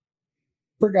 even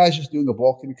for guys just doing a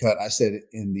bulk and cut, I said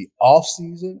in the off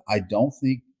season, I don't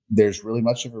think there's really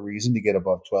much of a reason to get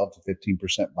above 12 to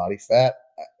 15% body fat.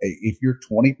 If you're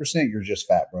 20%, you're just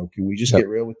fat, bro. Can we just get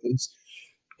real with this?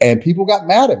 And people got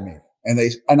mad at me.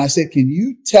 And I said, can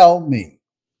you tell me,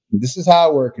 this is how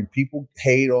I work, and people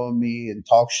hate on me and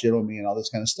talk shit on me and all this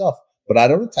kind of stuff, but I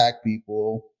don't attack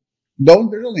people.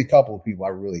 There's only a couple of people I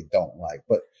really don't like,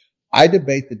 but I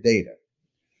debate the data.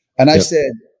 And I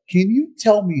said, can you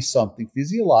tell me something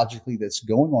physiologically that's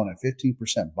going on at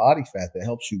 15% body fat that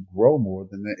helps you grow more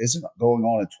than that isn't going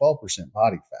on at 12%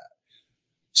 body fat?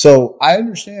 So I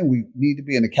understand we need to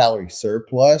be in a calorie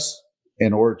surplus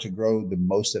in order to grow the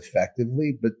most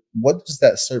effectively. But what does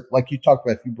that like you talked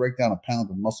about, if you break down a pound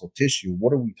of muscle tissue,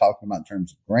 what are we talking about in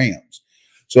terms of grams?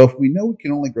 So if we know we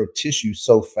can only grow tissue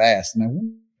so fast,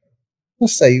 and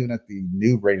let's say even at the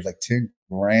new rate is like 10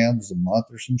 grams a month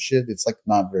or some shit, it's like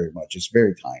not very much. It's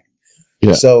very tiny.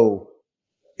 Yeah. So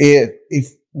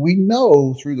if we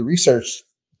know through the research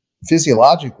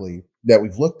physiologically that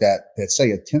we've looked at that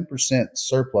say a 10%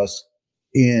 surplus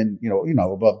in,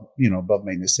 above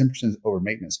maintenance, 10% over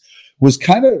maintenance was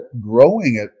kind of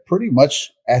growing at pretty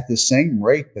much at the same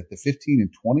rate that the 15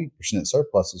 and 20%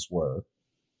 surpluses were,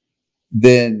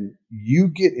 then you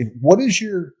get,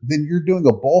 then you're doing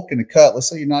a bulk and a cut. Let's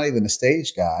say you're not even a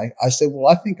stage guy. I say, well,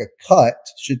 I think a cut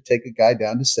should take a guy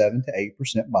down to 7 to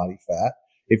 8% body fat.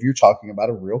 If you're talking about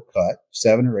a real cut,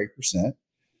 7 or 8%.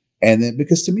 And then,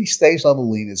 because to me, stage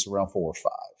level lean is around 4 or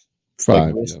 5.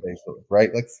 5, like stage level,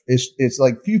 right? Like it's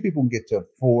like few people can get to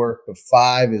 4, but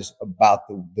 5 is about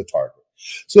the target.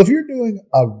 So if you're doing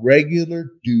a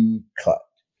regular dude cut,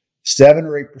 7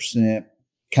 or 8%,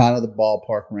 kind of the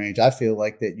ballpark range, I feel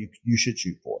like that you should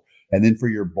shoot for. And then for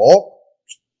your bulk,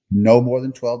 no more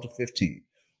than 12 to 15.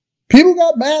 People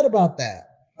got mad about that.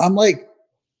 I'm like,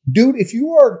 dude, if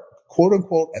you are quote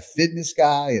unquote a fitness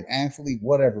guy, an athlete,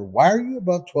 whatever, why are you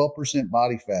above 12%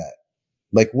 body fat?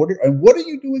 Like what are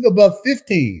you doing above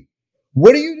 15?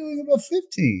 What are you doing above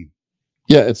 15?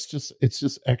 Yeah, it's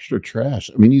just extra trash.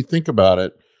 I mean, you think about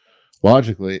it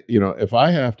logically, if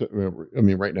I have to,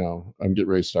 right now I'm getting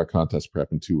ready to start contest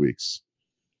prep in 2 weeks.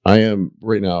 I am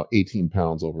right now 18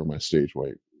 pounds over my stage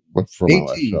weight for my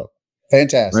last show.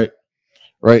 Fantastic.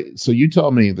 Right. So you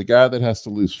tell me the guy that has to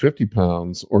lose 50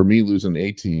 pounds or me losing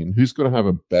 18, who's going to have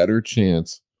a better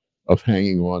chance of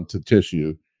hanging on to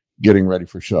tissue, getting ready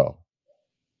for show?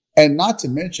 And not to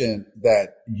mention that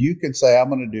you can say, I'm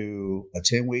going to do a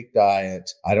 10-week diet.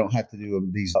 I don't have to do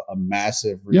a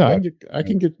massive reduction. Yeah, I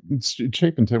can get in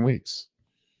shape in 10 weeks.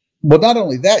 Well, not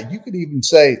only that, you could even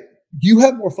say you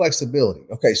have more flexibility.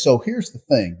 Okay, so here's the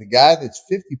thing. The guy that's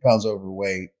 50 pounds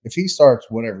overweight, if he starts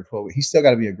whatever 12, he's still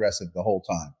got to be aggressive the whole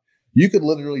time. You could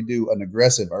literally do an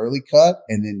aggressive early cut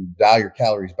and then dial your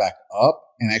calories back up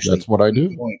and actually That's what I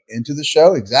do going into the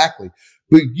show. Exactly.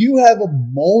 But you have a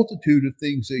multitude of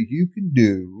things that you can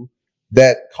do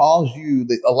that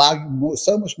allow you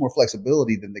so much more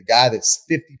flexibility than the guy that's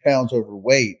 50 pounds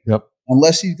overweight. Yep.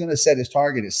 Unless he's going to set his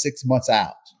target at 6 months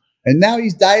out. And now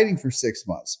he's dieting for 6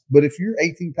 months. But if you're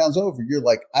 18 pounds over, you're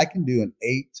like, I can do an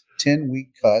 8-10 week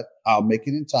cut. I'll make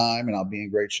it in time and I'll be in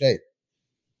great shape.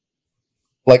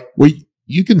 Like, well,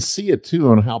 you can see it too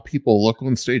on how people look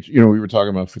on stage. You know, we were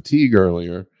talking about fatigue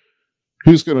earlier.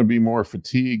 Who's going to be more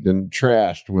fatigued and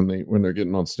trashed when they're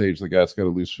getting on stage? The guy's got to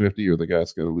lose 50 or the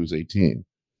guy's got to lose 18.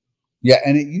 Yeah,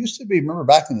 and it used to be, remember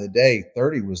back in the day,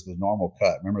 30 was the normal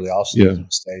cut. Remember the all-season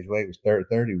stage weight was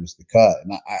 30 was the cut.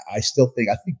 And I still think,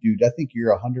 dude, I think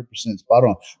you're 100% spot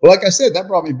on. But like I said, that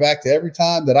brought me back to every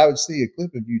time that I would see a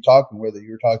clip of you talking, whether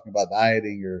you were talking about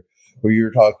dieting or you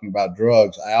were talking about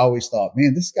drugs, I always thought,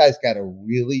 man, this guy's got a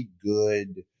really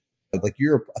good, like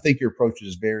I think your approach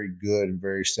is very good and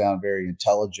very sound, very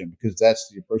intelligent, because that's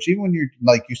the approach. Even when you're,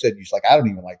 like you said, you're like, I don't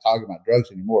even like talking about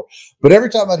drugs anymore. But every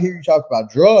time I hear you talk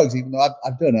about drugs, even though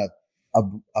I've done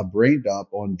a brain dump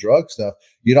on drug stuff,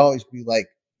 you'd always be like,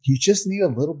 you just need a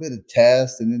little bit of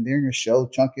test. And then during a show,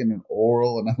 chunk in an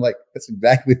oral. And I'm like, that's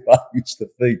exactly what I used to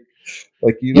think.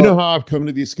 Like, you know how I've come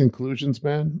to these conclusions,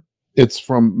 man? It's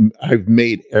from, I've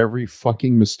made every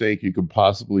fucking mistake you could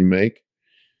possibly make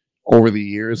over the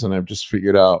years, and I've just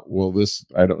figured out, well,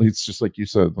 it's just like you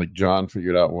said, like John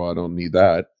figured out, well, I don't need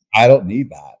that. I don't need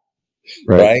that.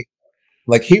 Right?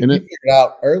 Like he figured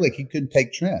out early he couldn't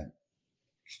take trend.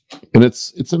 And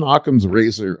it's an Occam's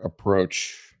razor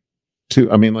approach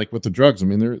to, I mean, like with the drugs, I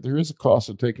mean, there is a cost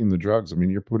of taking the drugs. I mean,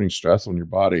 you're putting stress on your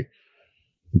body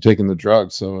and taking the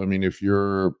drugs. So, I mean, if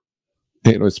you're,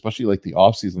 you know, especially like the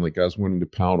off season, like guys wanting to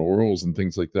pound orals and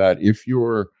things like that, if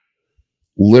your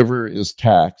liver is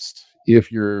taxed,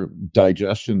 if your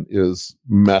digestion is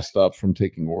messed up from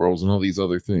taking orals and all these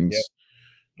other things,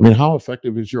 I mean, how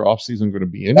effective is your off season going to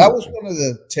be? That was one of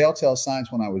the telltale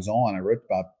signs when I was on. I wrote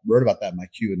about that in my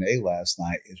Q&A last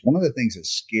night. Is one of the things that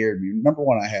scared me. Number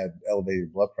one, I had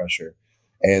elevated blood pressure.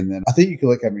 And then I think you could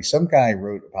look at me. Some guy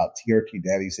wrote about TRT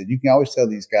Daddy. He said, you can always tell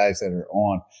these guys that are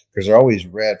on because they're always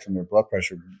red from their blood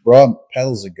pressure. Bro, I'm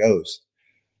pale as a ghost.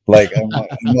 Like, I'm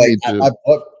like,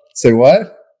 say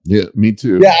what? Yeah, me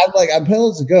too. Yeah, I'm pale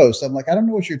as a ghost. I'm like, I don't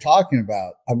know what you're talking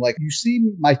about. I'm like, you see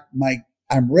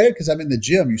I'm red because I'm in the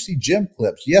gym. You see gym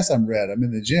clips. Yes, I'm red. I'm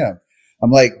in the gym.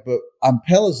 I'm like, but I'm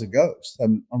pale as a ghost.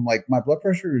 I'm like, my blood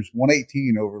pressure is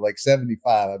 118 over like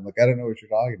 75. I'm like, I don't know what you're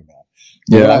talking about.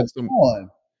 Dude,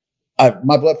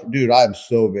 I'm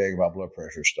so big about blood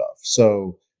pressure stuff.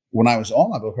 So when I was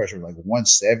on, my blood pressure was like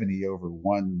 170 over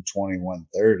 120,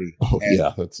 130. Oh, and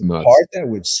yeah, that's nuts. The part that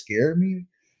would scare me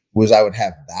was I would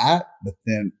have that, but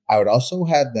then I would also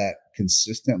have that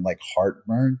consistent like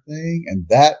heartburn thing. And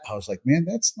that I was like, man,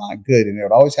 that's not good. And it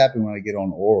would always happen when I get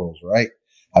on orals, right?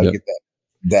 I would get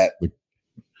that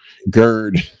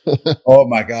GERD. Oh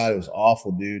my God, it was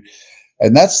awful, dude.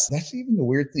 And that's even the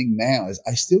weird thing now is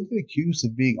I still get accused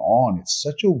of being on. It's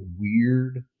such a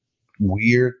weird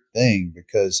thing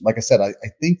because like I said, I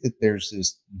think that there's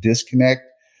this disconnect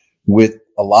with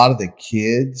a lot of the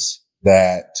kids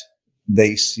that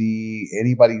they see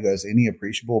anybody who has any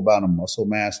appreciable amount of muscle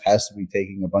mass has to be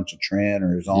taking a bunch of tren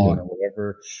or is on or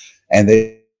whatever. And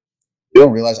they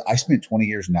don't realize I spent 20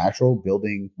 years natural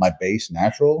building my base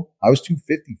natural. I was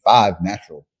 255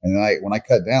 natural. And then when I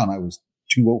cut down, I was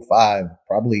 205,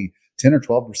 probably 10 or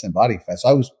 12% body fat.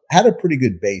 So I had a pretty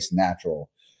good base natural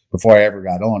before I ever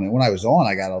got on. And when I was on,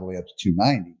 I got all the way up to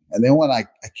 290. And then when I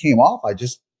came off, I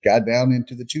just got down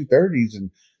into the 230s.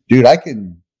 And dude, I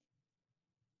can,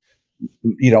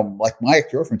 you know, like my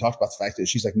ex-girlfriend talks about the fact that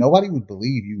she's like, nobody would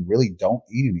believe you really don't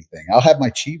eat anything. I'll have my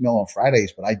cheat meal on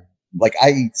Fridays, but I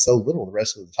eat so little the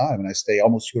rest of the time and I stay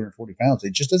almost 240 pounds.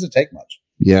 It just doesn't take much.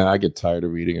 Yeah. I get tired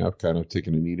of eating. I've kind of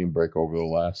taken an eating break over the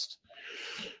last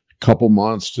couple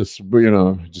months, just to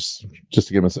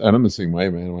get myself, and I'm the same way,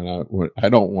 man. When I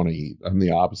don't want to eat, I'm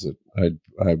the opposite.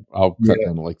 I'll cut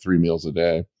down to like 3 meals a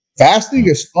day. Fasting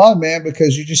is fun, man,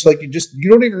 because you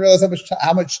don't even realize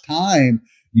how much time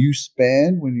you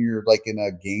spend when you're like in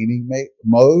a gaining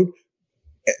mode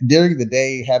during the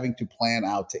day, having to plan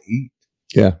out to eat.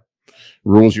 Yeah,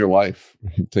 rules your life.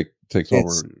 Takes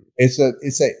over. It's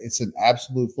an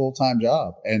absolute full-time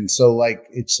job, and so like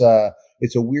it's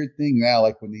a weird thing now.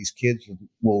 Like when these kids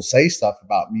will say stuff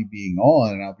about me being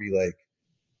on, and I'll be like,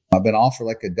 I've been off for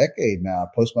like a decade now. I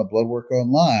post my blood work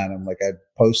online. I'm like, I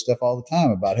post stuff all the time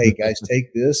about, hey guys,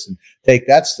 take this and take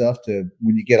that stuff to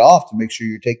when you get off to make sure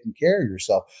you're taking care of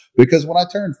yourself. Because when I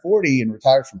turned 40 and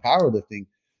retired from powerlifting,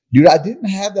 dude, I didn't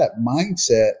have that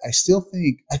mindset. I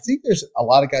think there's a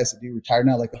lot of guys that do retire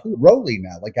now, like Rolly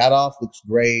now, like got off, looks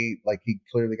great. Like he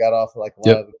clearly got off for like a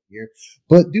lot of the year.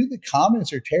 But dude, the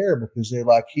comments are terrible because they're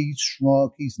like, he's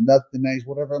shrunk, he's nothing, he's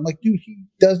whatever. I'm like, dude, he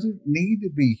doesn't need to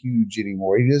be huge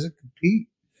anymore. He doesn't compete.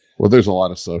 Well, there's a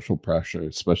lot of social pressure,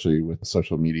 especially with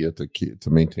social media to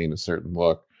maintain a certain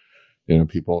look. You know,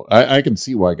 people, I can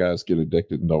see why guys get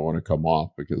addicted and don't want to come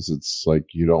off, because it's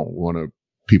like, you don't want to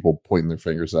people pointing their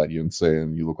fingers at you and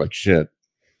saying you look like shit.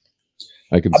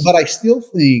 But I still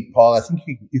think, Paul, I think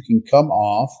you can come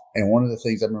off. And one of the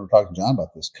things I remember talking to John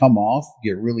about this, come off,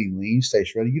 get really lean, stay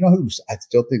shredded. You know who I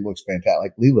still think looks fantastic?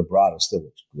 Like Lee Labrada still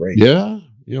looks great. Yeah.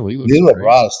 Lee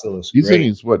Labrada still looks great. He's in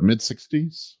his what,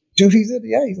 mid-60s? Dude, he's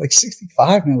like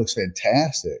 65 now, looks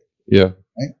fantastic. Yeah.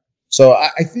 Right? So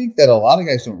I think that a lot of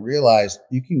guys don't realize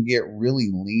you can get really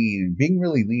lean, and being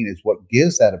really lean is what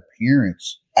gives that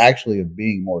appearance actually of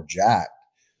being more jacked.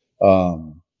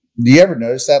 Do you ever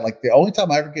notice that? Like the only time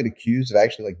I ever get accused of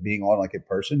actually like being on like in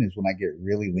person is when I get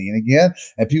really lean again,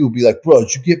 and people will be like, "Bro,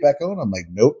 did you get back on?" I'm like,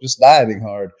 "Nope, just dieting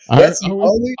hard." That's the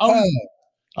only time.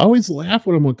 I always laugh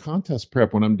when I'm on contest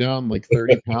prep when I'm down like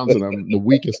 30 pounds and I'm the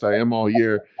weakest I am all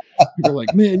year. People are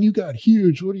like, "Man, you got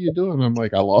huge. What are you doing?" I'm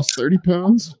like, "I lost 30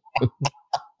 pounds."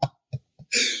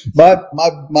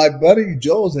 My buddy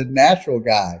Joel's a natural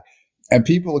guy, and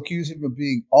people accuse him of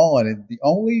being on. And the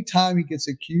only time he gets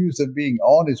accused of being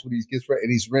on is when he gets ready,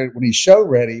 and he's ready when he's show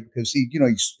ready, because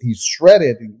he's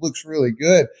shredded and looks really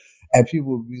good. And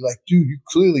people would be like, "Dude, you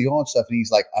clearly on stuff." And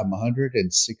he's like, "I'm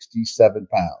 167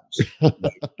 pounds."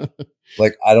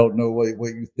 like I don't know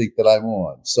what you think that I'm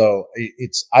on. So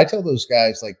I tell those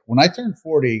guys, like when I turned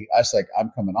 40, I was like,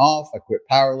 I'm coming off. I quit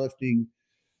powerlifting.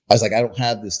 I was like, I don't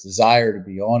have this desire to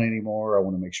be on anymore. I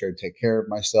want to make sure I take care of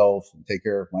myself and take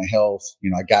care of my health. You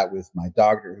know, I got with my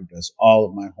doctor who does all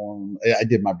of my hormone. I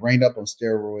did my brain up on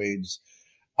steroids.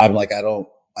 I'm like,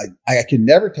 I can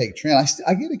never take Tren.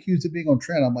 I get accused of being on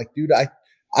Tren. I'm like, dude, I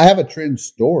have a Tren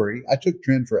story. I took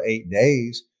Tren for 8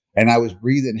 days and I was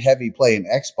breathing heavy playing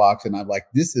Xbox. And I'm like,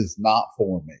 this is not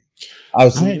for me. I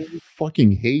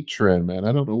fucking hate Tren, man.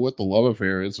 I don't know what the love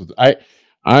affair is with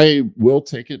I will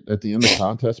take it at the end of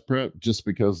contest prep just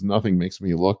because nothing makes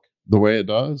me look the way it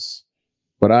does.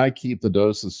 But I keep the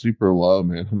doses super low,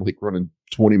 man. I'm like running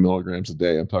 20 milligrams a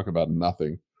day. I'm talking about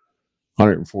nothing.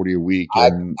 140 a week.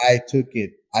 And I took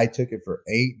it for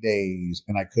 8 days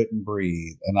and I couldn't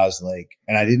breathe. And I was like,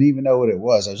 and I didn't even know what it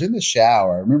was. I was in the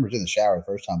shower. I remember it was in the shower the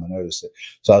first time I noticed it.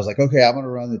 So I was like, okay, I'm going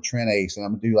to run the Tren Ace and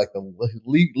I'm going to do like the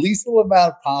least little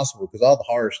amount possible because all the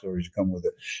horror stories come with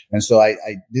it. And so I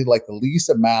did like the least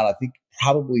amount. I think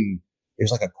probably it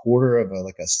was like a quarter of a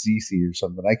cc or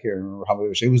something. I can't remember how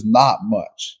much. It was not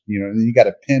much, you know, and then you got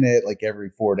to pin it like every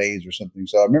 4 days or something.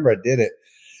 So I remember I did it.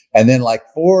 And then like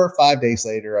 4 or 5 days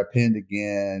later, I pinned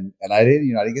again, and I didn't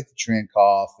get the Tren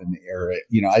cough, and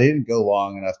I didn't go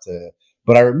long enough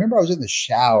but I remember I was in the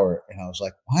shower and I was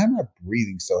like, why am I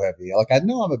breathing so heavy? Like, I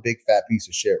know I'm a big fat piece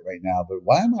of shit right now, but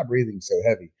why am I breathing so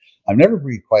heavy? I've never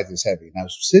breathed quite this heavy. And I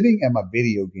was sitting in my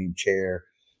video game chair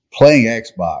playing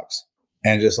Xbox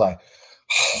and just like,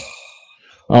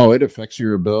 oh, it affects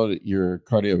your ability, your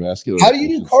cardiovascular. How do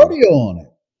you do cardio on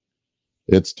it?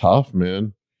 It's tough,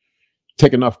 man.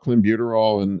 Take enough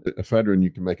clenbuterol and ephedrine, you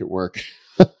can make it work.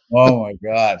 Oh my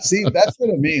God. See, that's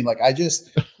what I mean. Like I think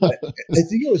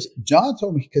it was John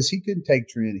told me because he couldn't take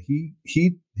Tren.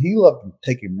 He loved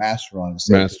taking Masteron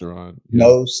instead. Masteron.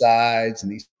 No sides.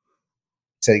 And he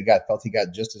said he felt he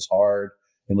got just as hard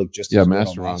and looked just as good on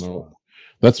Masteron.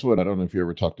 That's what, I don't know if you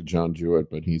ever talked to John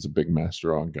Jewett, but he's a big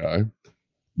Masteron guy.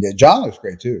 Yeah, John looks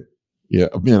great too. Yeah,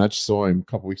 man, I just saw him a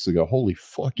couple weeks ago. Holy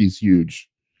fuck, he's huge.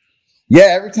 Yeah,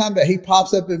 every time that he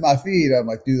pops up in my feed, I'm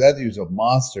like, dude, that dude's a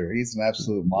monster. He's an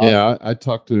absolute monster. Yeah, I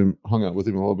talked to him, hung out with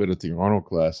him a little bit at the Arnold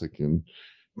Classic, and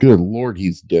good Lord,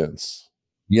 he's dense.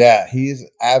 Yeah, he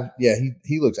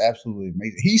looks absolutely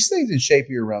amazing. He stays in shape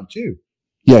year round too.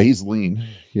 Yeah, he's lean.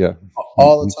 Yeah.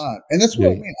 All the time. And that's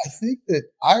what I mean.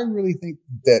 I really think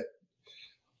that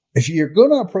if you're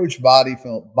going to approach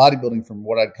bodybuilding from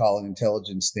what I'd call an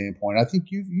intelligence standpoint, I think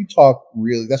you talk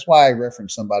really, that's why I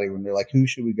reference somebody when they're like, who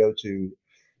should we go to?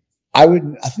 I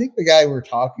think the guy we're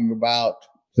talking about,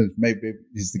 maybe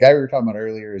is the guy we were talking about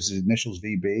earlier, is his initials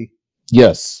VB.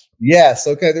 Yes. Yes.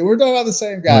 Okay. Then we're talking about the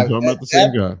same guy. We're talking about the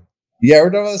same guy. Yeah. We're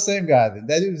talking about the same guy.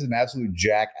 That dude is an absolute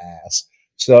jackass.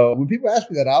 So when people ask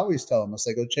me that, I always tell them, I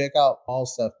say, go check out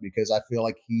Paul's stuff because I feel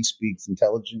like he speaks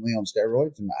intelligently on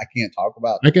steroids, and I can't talk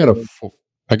about steroids.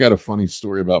 I got a funny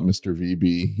story about Mr.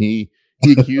 VB. He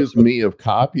accused me of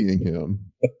copying him.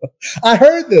 I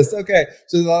heard this. Okay,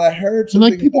 so I heard And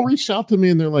something. like people reached out to me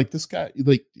and they're like, "This guy,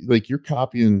 like you're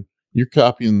copying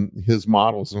his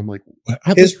models." And I'm like,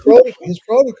 His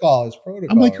protocol.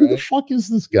 I'm like, who right? the fuck is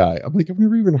this guy? I'm like, I've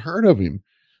never even heard of him.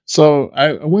 So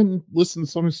I went and listened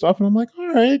to some of his stuff, and I'm like,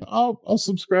 all right, I'll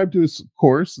subscribe to his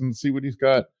course and see what he's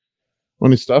got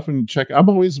on his stuff and check. I'm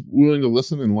always willing to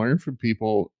listen and learn from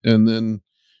people. And then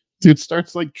dude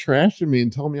starts like trashing me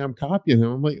and telling me I'm copying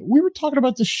him. I'm like, we were talking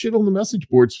about this shit on the message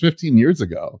boards 15 years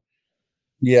ago.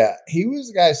 Yeah, he was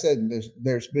the guy who said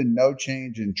there's been no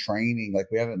change in training.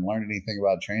 Like we haven't learned anything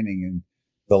about training in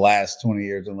the last 20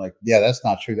 years. I'm like, yeah, that's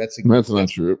not true. That's not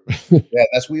true. Yeah,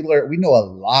 we know a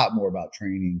lot more about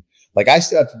training. Like I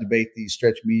still have to debate these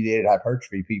stretch mediated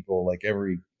hypertrophy people like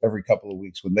every couple of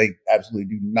weeks when they absolutely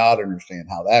do not understand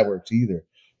how that works either.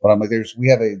 But I'm like, there's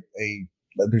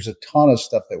a ton of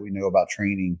stuff that we know about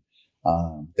training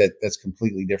that's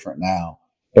completely different now.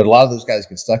 But a lot of those guys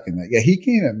get stuck in that. Yeah, he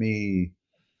came at me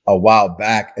a while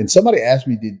back and somebody asked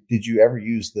me, did you ever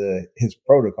use his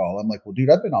protocol? I'm like, well,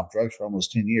 dude, I've been off drugs for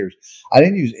almost 10 years. I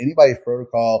didn't use anybody's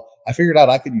protocol. I figured out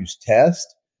I could use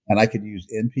test and I could use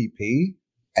NPP.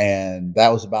 And that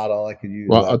was about all I could use.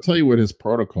 Well, I'll tell you what his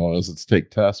protocol is. It's take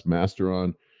test, master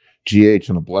on GH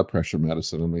and a blood pressure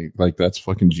medicine. I mean, like that's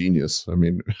fucking genius. I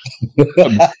mean,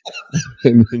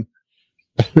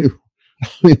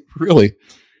 really.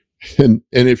 And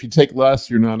if you take less,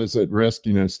 you're not as at risk.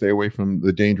 Stay away from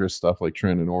the dangerous stuff like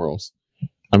Tren and orals.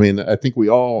 I mean, I think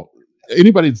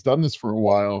anybody that's done this for a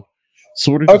while,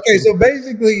 sort of. Okay, so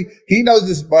basically, he knows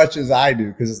as much as I do.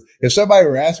 Because if somebody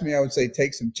were asking me, I would say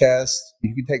take some tests.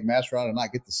 You can take Masteron and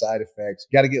not get the side effects.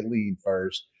 You got to get lean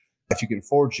first. If you can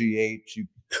afford GH, you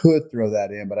could throw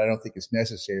that in, but I don't think it's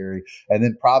necessary. And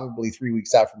then probably 3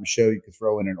 weeks out from the show, you could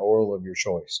throw in an oral of your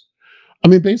choice. I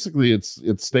mean, basically, it's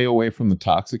stay away from the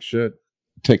toxic shit,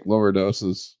 take lower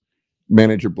doses,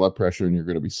 manage your blood pressure, and you're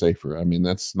going to be safer. I mean,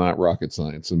 that's not rocket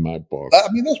science in my book.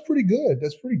 I mean, that's pretty good.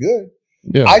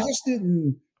 Yeah. I just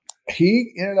didn't.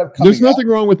 He ended up coming. There's nothing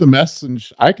wrong with the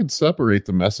message. I could separate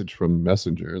the message from the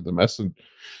messenger.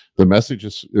 The message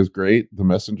is great. The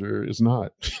messenger is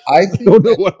not. I don't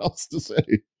know what else to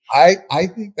say. I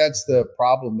think that's the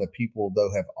problem that people, though,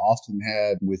 have often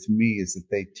had with me is that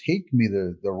they take me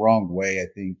the wrong way, I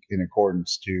think, in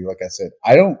accordance to, like I said,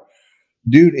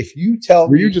 dude, if you tell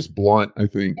me. You're just blunt, I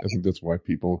think that's why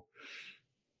people.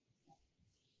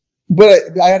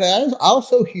 But I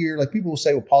also hear, like, people will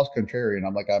say, well, Paul's contrarian.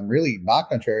 I'm like, I'm really not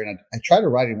contrarian. I try to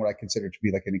write in what I consider to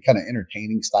be like any kind of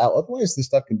entertaining style. Otherwise, this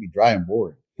stuff can be dry and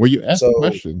boring. Well, you ask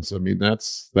questions. I mean,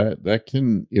 that's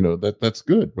can, that's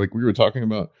good. Like we were talking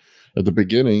about at the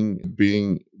beginning,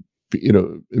 being,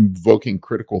 invoking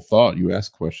critical thought. You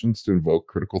ask questions to invoke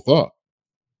critical thought.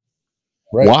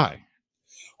 Right. Why?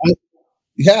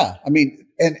 Yeah. I mean,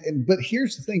 but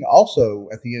here's the thing also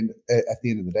at the end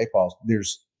of the day, Paul,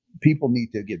 people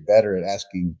need to get better at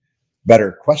asking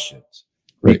better questions.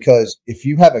 Right. Because if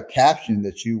you have a caption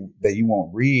that you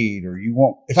won't read or you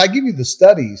won't, if I give you the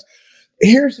studies,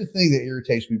 here's the thing that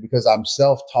irritates me because I'm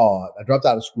self-taught. I dropped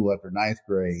out of school after 9th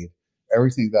grade.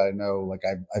 Everything that I know, like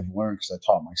I've learned because I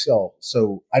taught myself.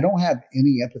 So I don't have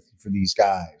any empathy for these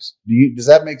guys. Does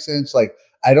that make sense? Like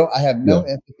I have no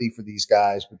empathy for these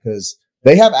guys because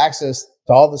they have access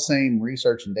to all the same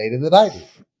research and data that I do.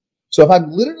 So if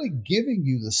I'm literally giving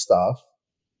you the stuff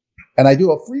and I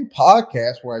do a free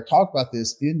podcast where I talk about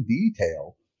this in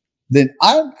detail, then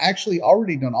I'm actually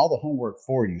already done all the homework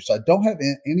for you. So I don't have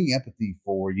any empathy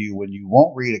for you when you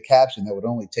won't read a caption that would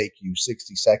only take you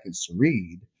 60 seconds to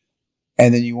read.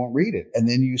 And then you won't read it. And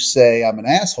then you say, I'm an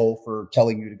asshole for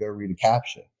telling you to go read a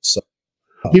caption. So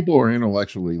people are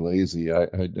intellectually lazy. I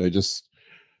just,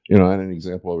 I had an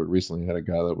example of it recently. I had a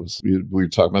guy that we were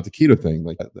talking about the keto thing.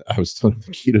 Like I was telling him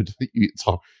the keto, it's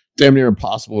all damn near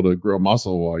impossible to grow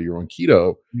muscle while you're on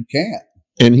keto. You can't.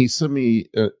 And he sent me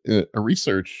a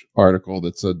research article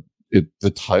that said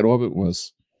the title of it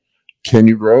was, "Can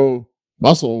you grow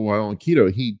muscle while on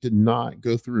keto?" He did not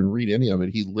go through and read any of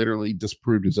it. He literally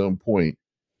disproved his own point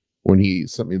when he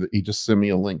sent me he just sent me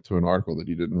a link to an article that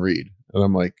he didn't read. And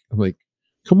I'm like,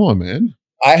 come on, man.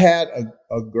 I had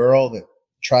a girl that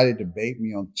tried to debate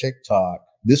me on TikTok.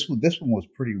 This one was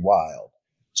pretty wild.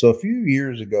 So a few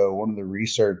years ago, one of the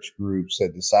research groups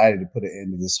that decided to put an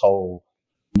end to this whole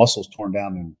muscles torn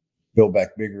down and build back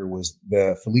bigger was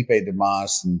the Felipe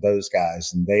Demas and those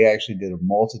guys. And they actually did a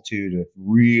multitude of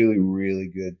really, really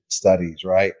good studies,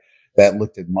 right? that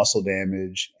looked at muscle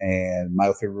damage and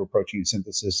myofibril protein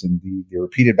synthesis and the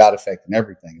repeated bout effect and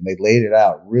everything. And they laid it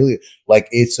out really like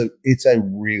it's a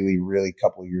really, really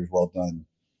couple of years well done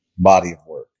body of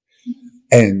work.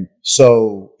 And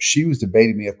so she was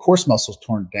debating me, of course, muscles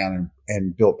torn down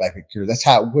and built back a cure. That's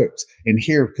how it works. And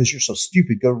here, because you're so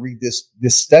stupid, go read this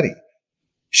study.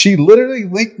 She literally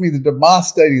linked me to the DeMoss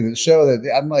study that showed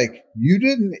that. I'm like, you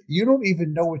don't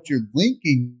even know what you're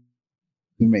linking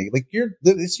to me. Like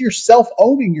it's your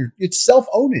self-owning, it's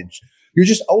self-ownage. You're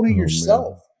just owning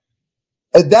yourself.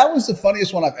 And that was the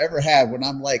funniest one I've ever had when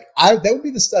I'm like, that would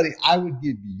be the study I would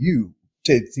give you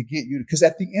to get you, because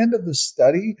at the end of the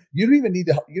study, you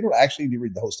don't actually need to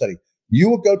read the whole study. You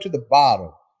will go to the bottom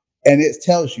and it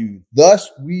tells you, thus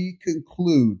we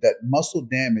conclude that muscle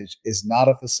damage is not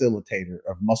a facilitator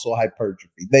of muscle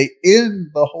hypertrophy. They end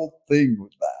the whole thing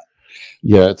with that.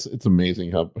 Yeah, it's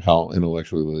amazing how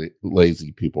intellectually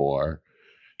lazy people are.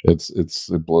 It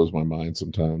blows my mind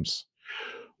sometimes.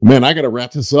 Man, I got to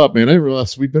wrap this up, man. I didn't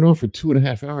realize we've been on for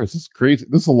 2.5 hours. This is crazy.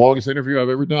 This is the longest interview I've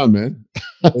ever done, man.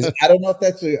 I don't know if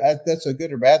that's a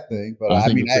good or bad thing, but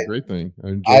I mean, it's a great thing.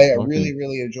 I really,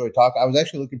 really enjoy talking. I was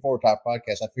actually looking forward to our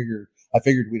podcast. I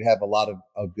figured we'd have a lot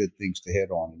of good things to hit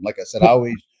on. And like I said,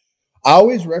 I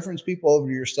always reference people over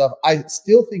to your stuff. I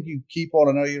still think you keep on.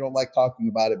 I know you don't like talking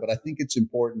about it, but I think it's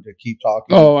important to keep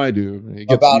talking. Oh, I do.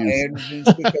 About androgens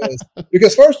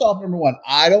because first off, number one,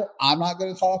 I'm not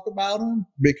going to talk about them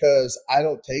because I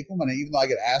don't take them. And even though I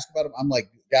get asked about them, I'm like,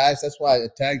 guys, that's why I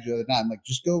tagged you the other night. I'm like,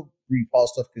 just go read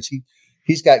Paul's stuff because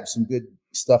he's got some good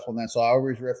stuff on that. So I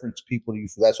always reference people to you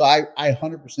for that. So I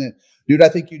 100%, dude, I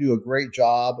think you do a great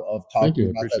job of talking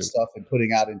about that stuff and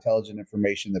putting out intelligent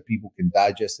information that people can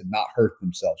digest and not hurt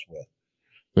themselves with.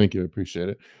 Thank you. I appreciate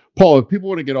it. Paul, if people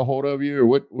want to get a hold of you,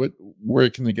 or where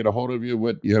can they get a hold of you?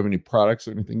 Do you have any products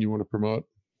or anything you want to promote?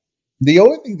 The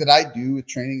only thing that I do with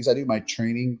training is I do my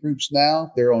training groups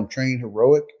now. They're on Train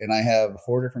Heroic, and I have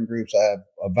 4 different groups. I have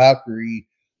a Valkyrie,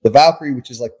 the Valkyrie,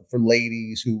 which is like for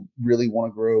ladies who really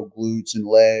want to grow glutes and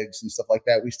legs and stuff like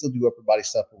that. We still do upper body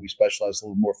stuff, but we specialize a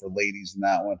little more for ladies in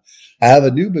that one. I have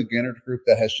a new beginner group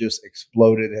that has just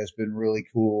exploded. It has been really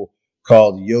cool,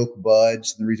 called Yoke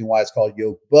Buds. And the reason why it's called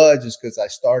Yoke Buds is because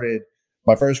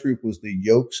my first group was the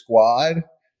Yoke Squad.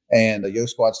 And the Yoke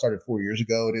Squad started 4 years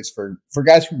ago. And it's for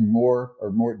guys who are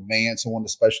more advanced and want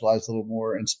to specialize a little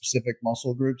more in specific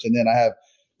muscle groups. And then I have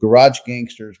Garage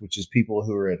Gangsters, which is people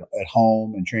who are at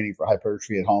home and training for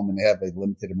hypertrophy at home, and they have a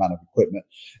limited amount of equipment.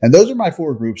 And those are my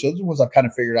 4 groups. Those are the ones I've kind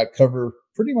of figured I'd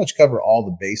pretty much cover all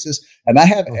the bases. And I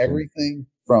have everything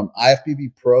from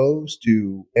IFBB pros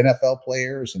to NFL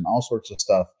players and all sorts of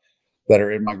stuff that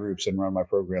are in my groups and run my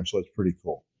program. So it's pretty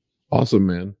cool. Awesome,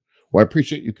 man. Well, I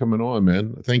appreciate you coming on,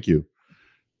 man. Thank you.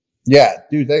 Yeah,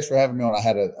 dude, thanks for having me on. I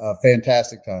had a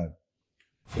fantastic time.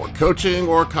 For coaching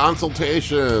or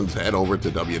consultations, head over to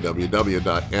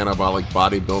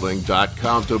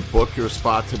www.anabolicbodybuilding.com to book your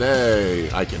spot today.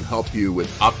 I can help you with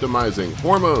optimizing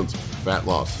hormones, fat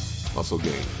loss, muscle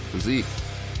gain, physique,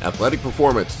 athletic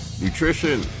performance,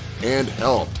 nutrition, and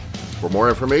health. For more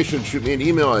information, shoot me an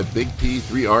email at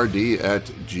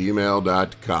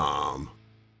bigp3rd@gmail.com.